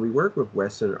 so when we work with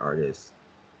Western artists,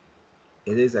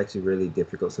 it is actually really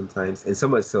difficult sometimes, and so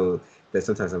much so that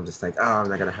sometimes I'm just like, oh, I'm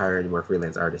not gonna hire any more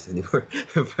freelance artists anymore,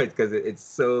 but because it's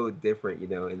so different.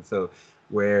 And so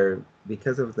where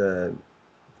because of the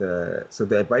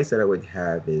advice that I would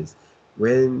have is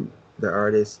when the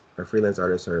artists or freelance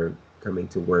artists are coming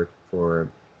to work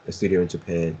for a studio in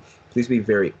Japan, please be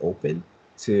very open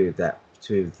to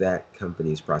that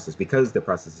company's process because the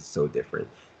process is so different.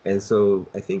 And so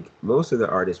I think most of the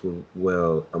artists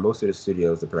will or most of the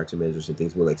studios, the production managers and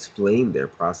things will explain their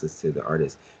process to the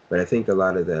artists. But I think a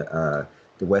lot of the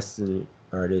Western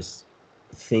artists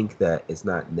think that it's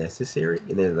not necessary,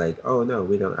 and they're like, oh no,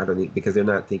 I don't need, because they're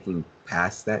not thinking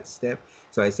past that step.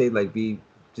 So I say like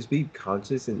just be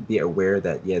conscious and be aware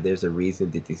that yeah, there's a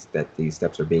reason that these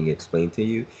steps are being explained to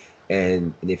you,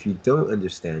 and if you don't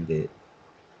understand it,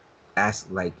 ask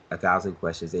like 1,000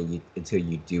 questions and you until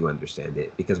you do understand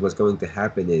it. Because what's going to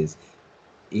happen is,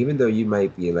 even though you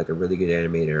might be like a really good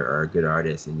animator or a good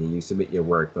artist, and then you submit your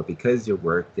work, but because your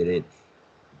work didn't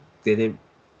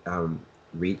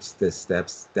reach the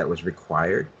steps that was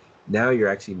required, now you're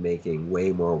actually making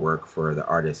way more work for the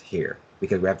artist here,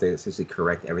 because we have to essentially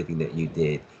correct everything that you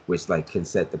did, which like can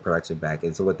set the production back.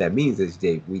 And so what that means is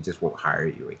we just won't hire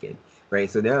you again,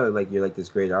 right? So now like you're like this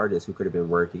great artist who could have been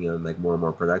working on like more and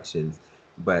more productions,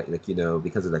 but like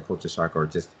because of that culture shock, or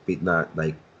just not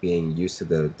like being used to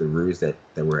the rules that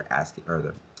we're asking, or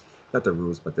the not the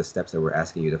rules but the steps that we're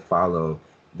asking you to follow,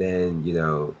 then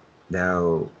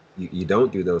now you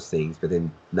don't do those things, but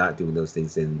then not doing those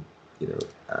things then you know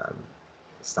um,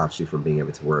 stops you from being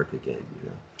able to work again.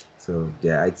 So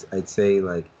yeah, I'd say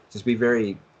like just be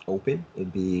very open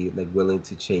and be like willing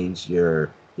to change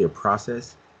your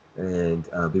process, and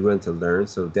be willing to learn.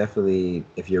 So definitely,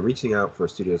 if you're reaching out for a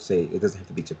studio, say it doesn't have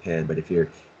to be Japan, but if you're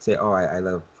say, oh, I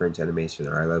love French animation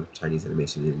or I love Chinese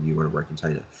animation, and you want to work in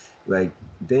China, like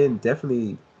then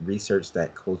definitely research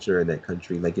that culture and that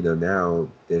country. Like now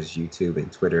there's YouTube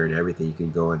and Twitter and everything. You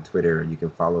can go on Twitter and you can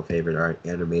follow favorite art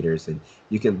animators, and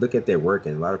you can look at their work.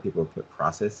 And a lot of people put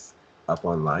process up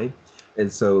online,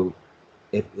 and so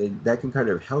if that can kind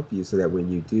of help you, so that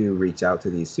when you do reach out to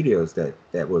these studios,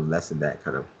 that will lessen that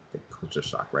kind of the culture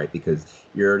shock, right? Because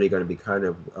you're already going to be kind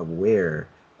of aware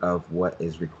of what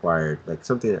is required. Like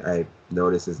something I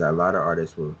noticed is that a lot of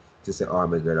artists will just say, "Oh,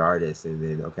 I'm a good artist," and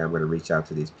then okay, I'm going to reach out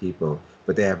to these people,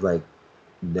 but they have like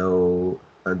no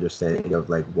understanding of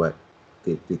like what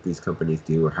these companies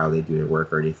do or how they do their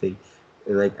work or anything.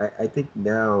 And like I think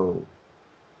now,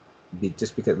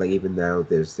 just because like even now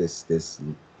there's this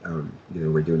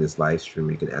we're doing this live stream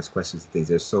where you can ask questions and things.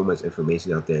 There's so much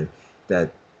information out there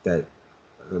that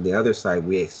on the other side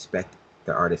we expect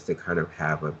the artist to kind of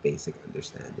have a basic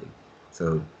understanding.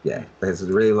 So yeah, that's a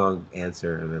really long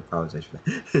answer, and I apologize for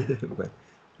that. But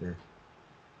yeah.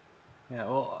 Yeah,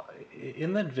 well,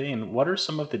 in that vein, what are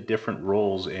some of the different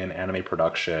roles in anime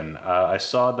production? I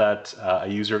saw that a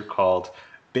user called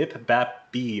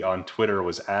BipBapB on Twitter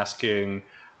was asking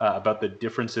about the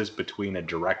differences between a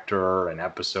director, an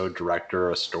episode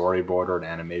director, a storyboarder, an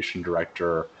animation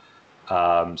director.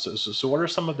 So what are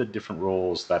some of the different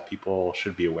roles that people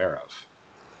should be aware of?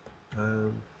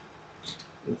 um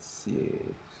let's see.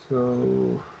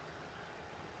 So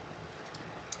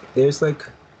there's like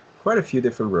quite a few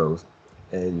different roles,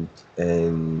 and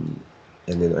and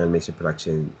and then animation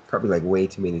production, probably like way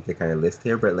too many to kind of list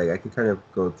here, but like I can kind of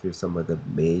go through some of the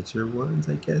major ones,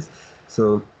 I guess.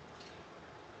 So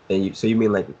you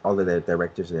mean like all of the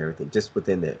directors and everything just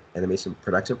within the animation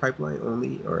production pipeline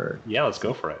only, or Yeah, let's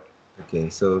go for it. okay,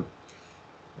 so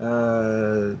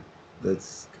uh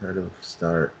let's kind of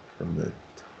start from the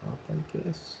top, I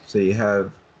guess. So you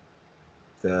have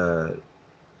the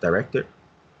director,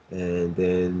 and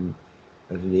then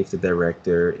underneath the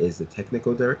director is the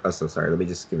technical director. Oh, so sorry. Let me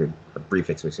just give a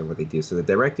brief explanation of what they do. So the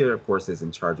director, of course, is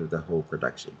in charge of the whole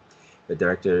production. The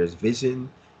director's vision.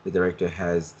 The director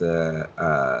decides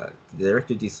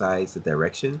the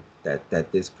direction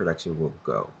that this production will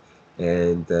go,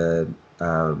 and the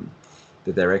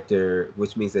director,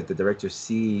 which means that the director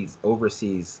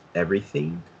oversees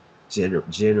everything,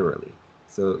 generally.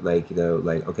 So like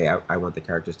like okay, I want the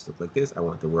characters to look like this. I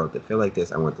want the world to feel like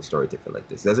this. I want the story to feel like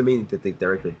this. Doesn't mean that the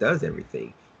director does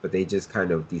everything, but they just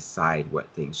kind of decide what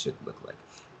things should look like.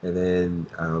 And then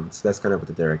so that's kind of what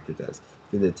the director does.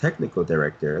 Then the technical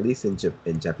director, at least in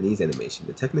Japanese animation,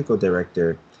 the technical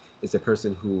director is the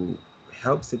person who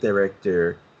helps the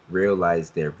director realize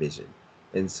their vision.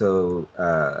 And so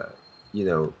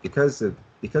because the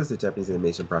Japanese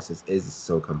animation process is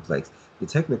so complex, the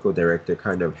technical director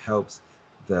kind of helps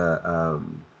the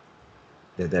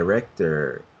the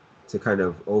director to kind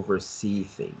of oversee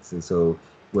things. And so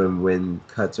when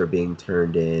cuts are being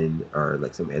turned in, or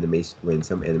like some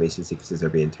animation sequences are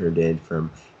being turned in from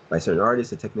by certain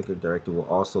artists, the technical director will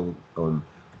also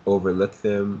overlook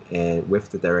them and with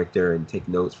the director, and take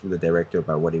notes from the director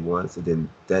about what he wants. And then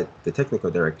that the technical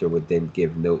director would then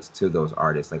give notes to those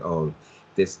artists, like, oh,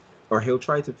 this, or he'll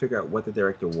try to figure out what the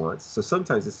director wants. So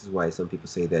sometimes this is why some people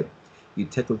say that you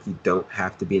technically don't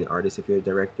have to be an artist if you're a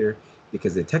director,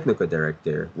 because the technical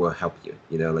director will help you.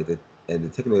 And the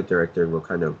technical director will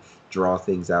kind of draw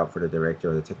things out for the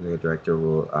director, or the technical director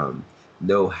will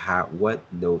know what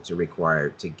notes are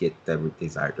required to get the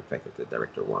desired effect that the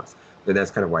director wants. And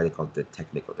that's kind of why they call it the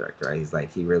technical director, right?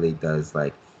 He really does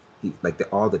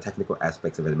all the technical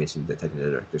aspects of animation the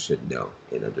technical director should know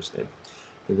and understand.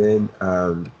 And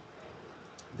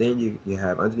then you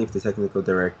have underneath the technical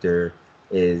director,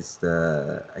 is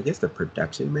I guess the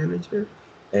production manager.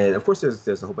 And of course, there's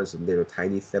a whole bunch of little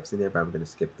tiny steps in there, but I'm going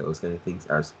to skip those kind of things,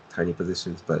 our tiny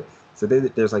positions. But so then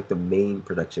there's like the main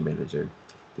production manager.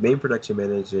 The main production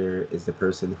manager is the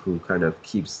person who kind of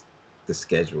keeps the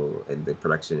schedule and the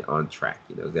production on track.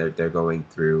 You know, they're going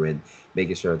through and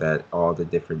making sure that all the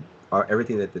different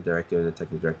everything that the director and the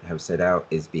technical director have set out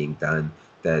is being done.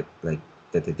 That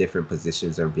that the different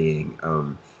positions are being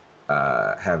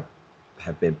uh, have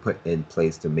have been put in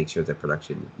place to make sure that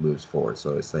production moves forward.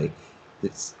 So it's like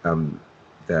it's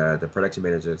the production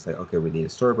manager is like, okay, we need a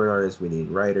storyboard artist, we need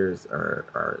writers or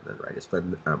not writers, but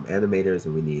animators,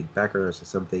 and we need backgrounders or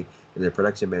something. And the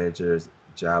production manager's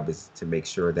job is to make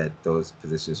sure that those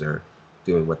positions are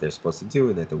doing what they're supposed to do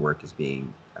and that the work is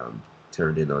being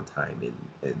turned in on time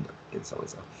and so on and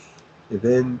so. And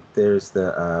then there's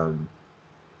the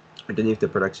underneath the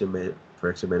production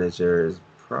manager is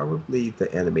probably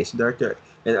the animation director.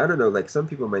 And I don't know, like some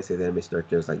people might say the animation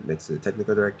director is like next to the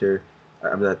technical director.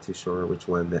 I'm not too sure which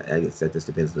one. I guess that just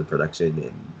depends on the production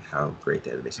and how great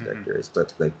the animation director is.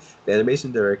 But like the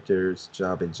animation director's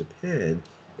job in Japan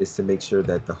is to make sure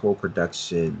that the whole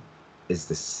production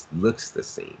looks the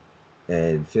same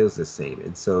and feels the same.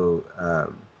 And so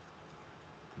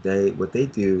what they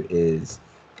do is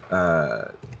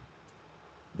uh,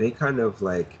 they kind of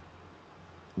like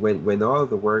when all of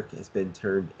the work has been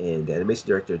turned in, the animation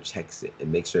director checks it and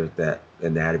makes sure that the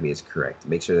anatomy is correct,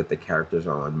 make sure that the characters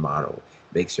are on model,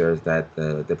 make sure that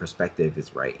the perspective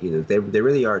is right. You know, they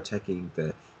really are checking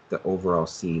the overall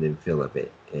scene and feel of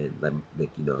it. And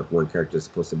like you know, if one character is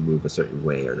supposed to move a certain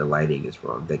way or the lighting is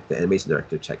wrong, like the animation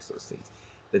director checks those things.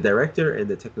 The director and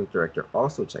the technical director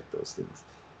also check those things,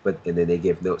 and then they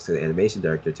give notes to the animation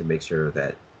director to make sure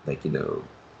that like you know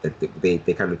that they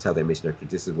kind of tell the animation director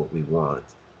this is what we want,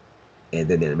 and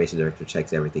then the animation director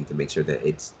checks everything to make sure that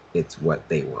it's what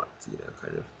they want, you know,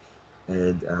 kind of.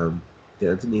 And the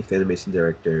underneath the animation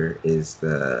director is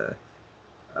the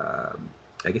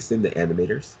I guess then the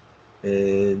animators,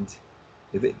 and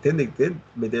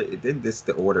then this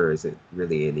the order isn't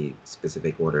really any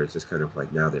specific order. It's just kind of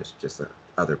like now there's just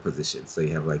other positions. So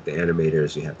you have like the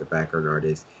animators, you have the background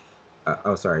artists.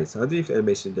 Oh, sorry. So underneath the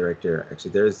animation director,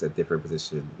 actually, there is a different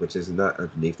position, which is not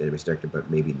underneath the animation director, but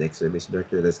maybe next to the animation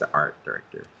director. That's the art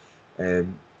director,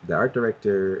 and the art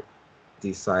director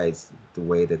decides the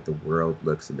way that the world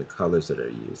looks and the colors that are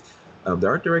used. The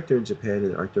art director in Japan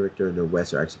and the art director in the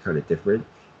West are actually kind of different.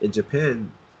 In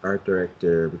Japan, art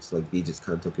director, which is like Bijutsu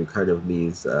Kantoku, kind of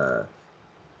means sorry,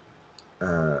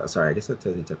 I guess I'll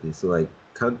tell you in Japanese. So like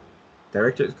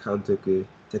director is Kantoku,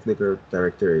 technical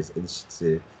director is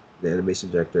Inshitsu, the animation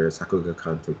director is Sakuga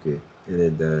Kantoku, and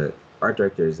then the art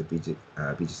director is the Bijutsu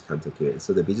Kantoku. And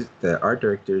so the art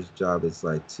director's job is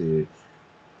like to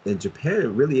in Japan, it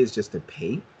really is just to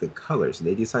paint the colors, and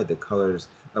they decide the colors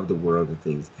of the world and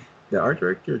things. The art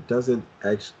director doesn't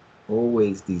actually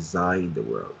always design the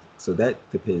world, so that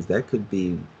depends. That could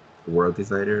be a world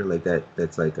designer, like that.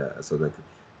 That's like so like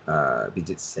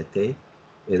Bijutsu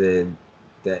and then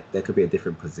that could be a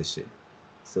different position.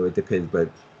 So it depends. But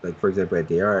like for example, at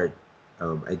the art,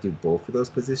 I do both of those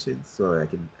positions, so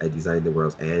I design the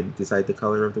worlds and decide the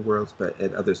color of the worlds. But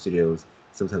at other studios,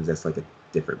 sometimes that's like a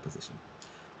different position.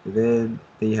 And then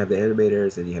you have the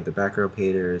animators, and you have the background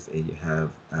painters, and you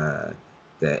have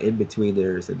the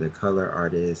in-betweeners, and the color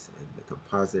artists, and the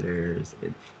compositors,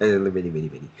 and then many.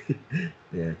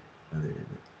 Yeah. Other than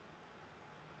that.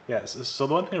 Yes. So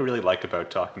the one thing I really like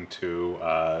about talking to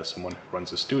someone who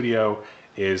runs a studio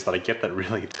is that I get that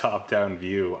really top-down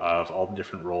view of all the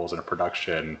different roles in a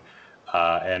production,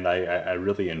 and I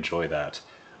really enjoy that.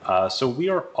 So we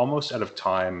are almost out of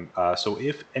time. So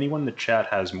if anyone in the chat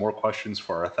has more questions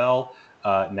for Arthell,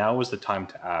 now is the time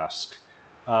to ask.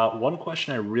 One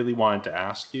question I really wanted to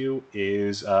ask you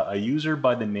is a user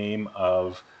by the name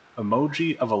of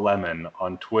Emoji of a Lemon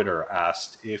on Twitter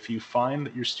asked if you find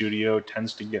that your studio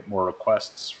tends to get more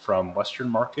requests from Western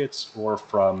markets or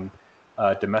from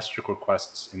domestic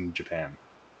requests in Japan.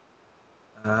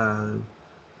 Um,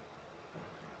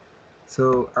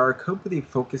 so our company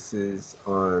focuses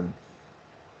on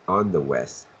the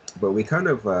West, but we kind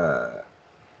of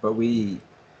but we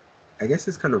I guess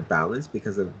it's kind of balanced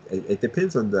because it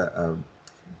depends on the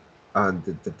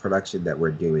production that we're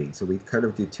doing. So we kind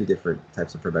of do two different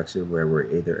types of production where we're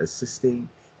either assisting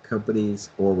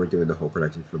companies or we're doing the whole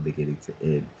production from beginning to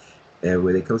end. And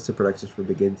when it comes to productions from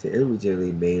beginning to end, we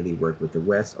generally mainly work with the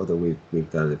West, although we've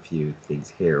done a few things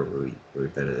here where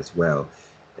we've done it as well.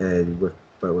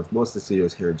 But with most of the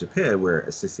studios here in Japan, we're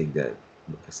assisting the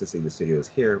studios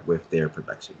here with their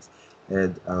productions.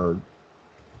 And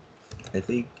I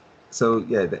think So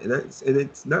yeah, and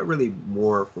it's not really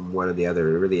more from one or the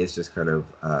other. It really is just kind of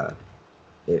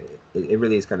it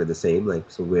really is kind of the same. Like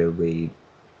so when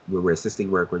we're assisting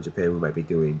work in Japan, we might be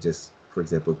doing just, for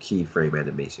example, keyframe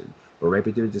animation, or we might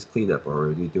be doing just cleanup, or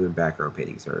we're doing background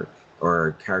paintings,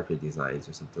 or character designs,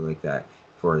 or something like that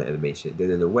for the animation. Then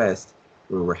in the West,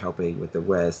 when we're helping with the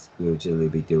West, we would generally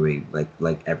be doing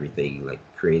like everything, like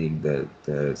creating the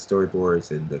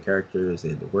storyboards and the characters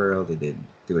and the world, and then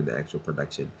doing the actual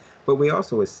production. But we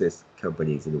also assist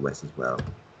companies in the West as well,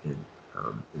 and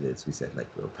as we said, like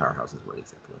Powerhouse is one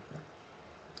example of that.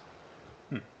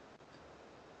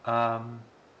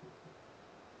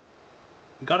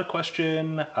 We got a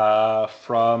question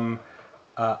from,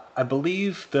 I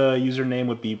believe the username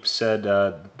would be said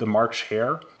the March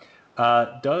Hare.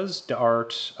 Does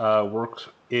D'ART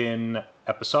work in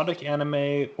episodic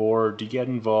anime, or do you get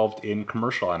involved in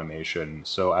commercial animation,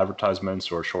 so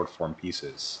advertisements or short form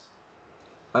pieces?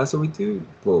 So we do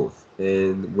both,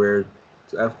 and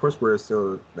of course, we're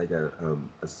still like a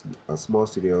small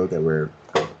studio that we're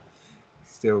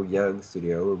still young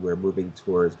studio, and we're moving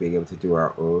towards being able to do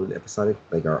our own episodic,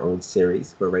 like our own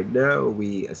series. But right now,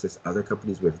 we assist other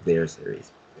companies with their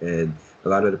series, and a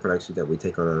lot of the productions that we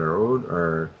take on our own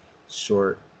are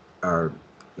short, are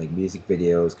like music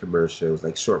videos, commercials,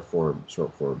 like short form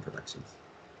productions.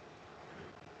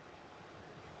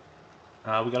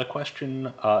 We got a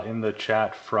question in the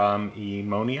chat from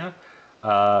Emonia,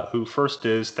 who first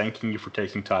is thanking you for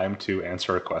taking time to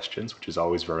answer our questions, which is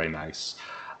always very nice.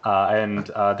 And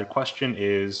their question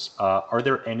is, are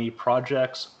there any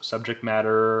projects, subject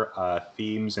matter,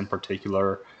 themes in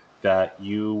particular that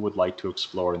you would like to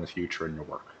explore in the future in your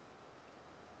work?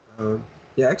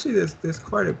 Yeah, actually, there's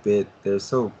quite a bit. There's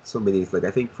so many. Like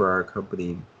I think for our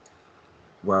company,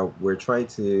 while we're trying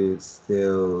to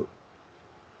still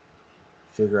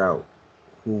figure out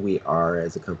who we are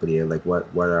as a company and like what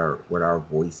our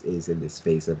voice is in the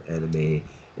space of anime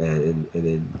and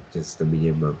in just the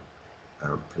medium of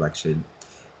production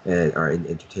and or in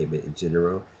entertainment in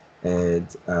general. And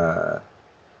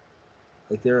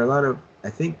like there are a lot of I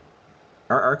think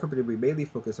our company we mainly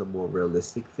focus on more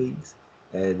realistic things,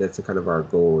 and that's a kind of our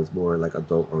goal is more like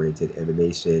adult oriented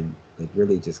animation, like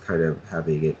really just kind of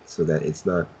having it so that it's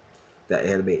not that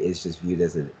anime is just viewed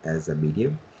as a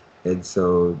medium. And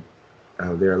so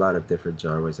there are a lot of different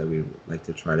genres that we like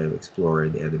to try to explore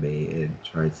in anime and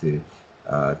try to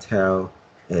tell.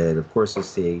 And of course,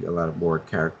 just seeing a lot of more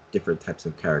different types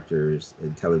of characters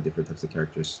and telling different types of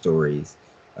characters stories,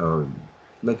 um,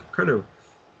 like kind of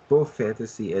both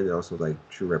fantasy and also like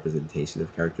true representation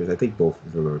of characters. I think both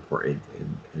is really important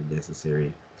and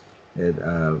necessary. And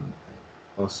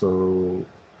also,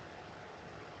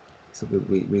 so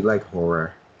we like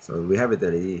horror. So we haven't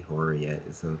done any horror yet.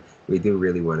 So we do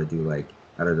really want to do like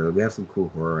I don't know. We have some cool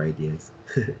horror ideas,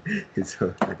 and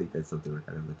so I think that's something we're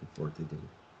kind of looking forward to doing.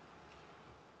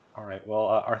 All right.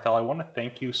 Well, Arthell, I want to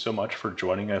thank you so much for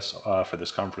joining us for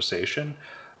this conversation.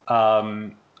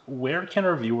 Where can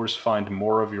our viewers find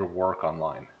more of your work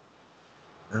online?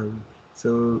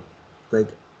 So like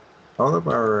all of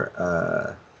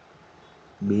our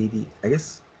media, I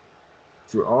guess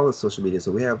through all the social media.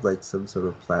 So we have like some sort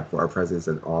of platform, our presence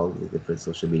in all the different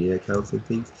social media accounts and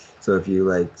things. So if you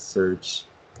like search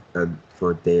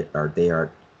for our Day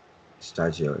Art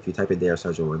Shtajio, if you type in Day Art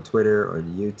Shtajio on Twitter, on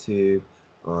YouTube,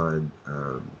 on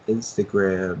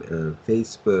Instagram,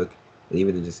 Facebook, and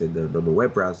even just in the normal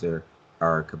web browser,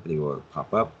 our company will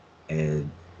pop up. And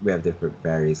we have different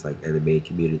various like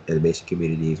animation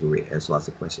communities where we answer lots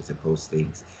of questions and post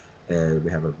things. And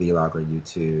we have a vlog on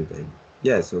YouTube, and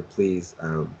yeah, so please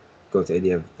go to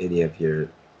any of your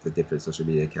the different social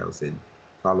media accounts and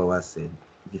follow us. And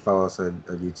if you follow us on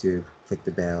YouTube, click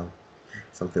the bell,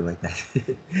 something like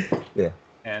that. Yeah.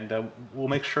 And we'll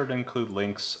make sure to include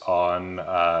links on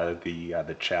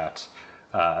the chat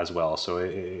as well. So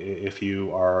if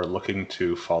you are looking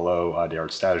to follow D'ART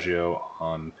Shtajio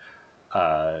on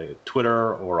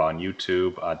Twitter or on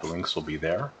YouTube, the links will be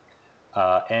there.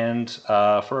 And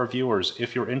for our viewers,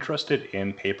 if you're interested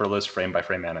in paperless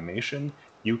frame-by-frame animation,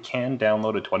 you can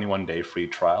download a 21-day free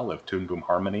trial of Toon Boom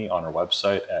Harmony on our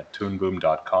website at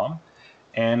toonboom.com.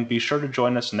 And be sure to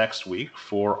join us next week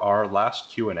for our last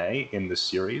Q&A in this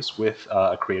series with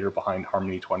a creator behind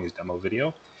Harmony 20's demo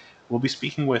video. We'll be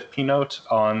speaking with Peanut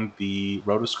on the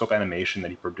rotoscope animation that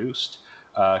he produced,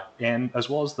 and as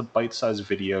well as the bite-sized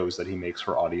videos that he makes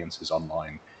for audiences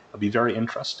online. It'll be very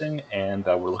interesting, and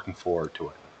we're looking forward to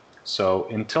it. So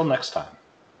until next time.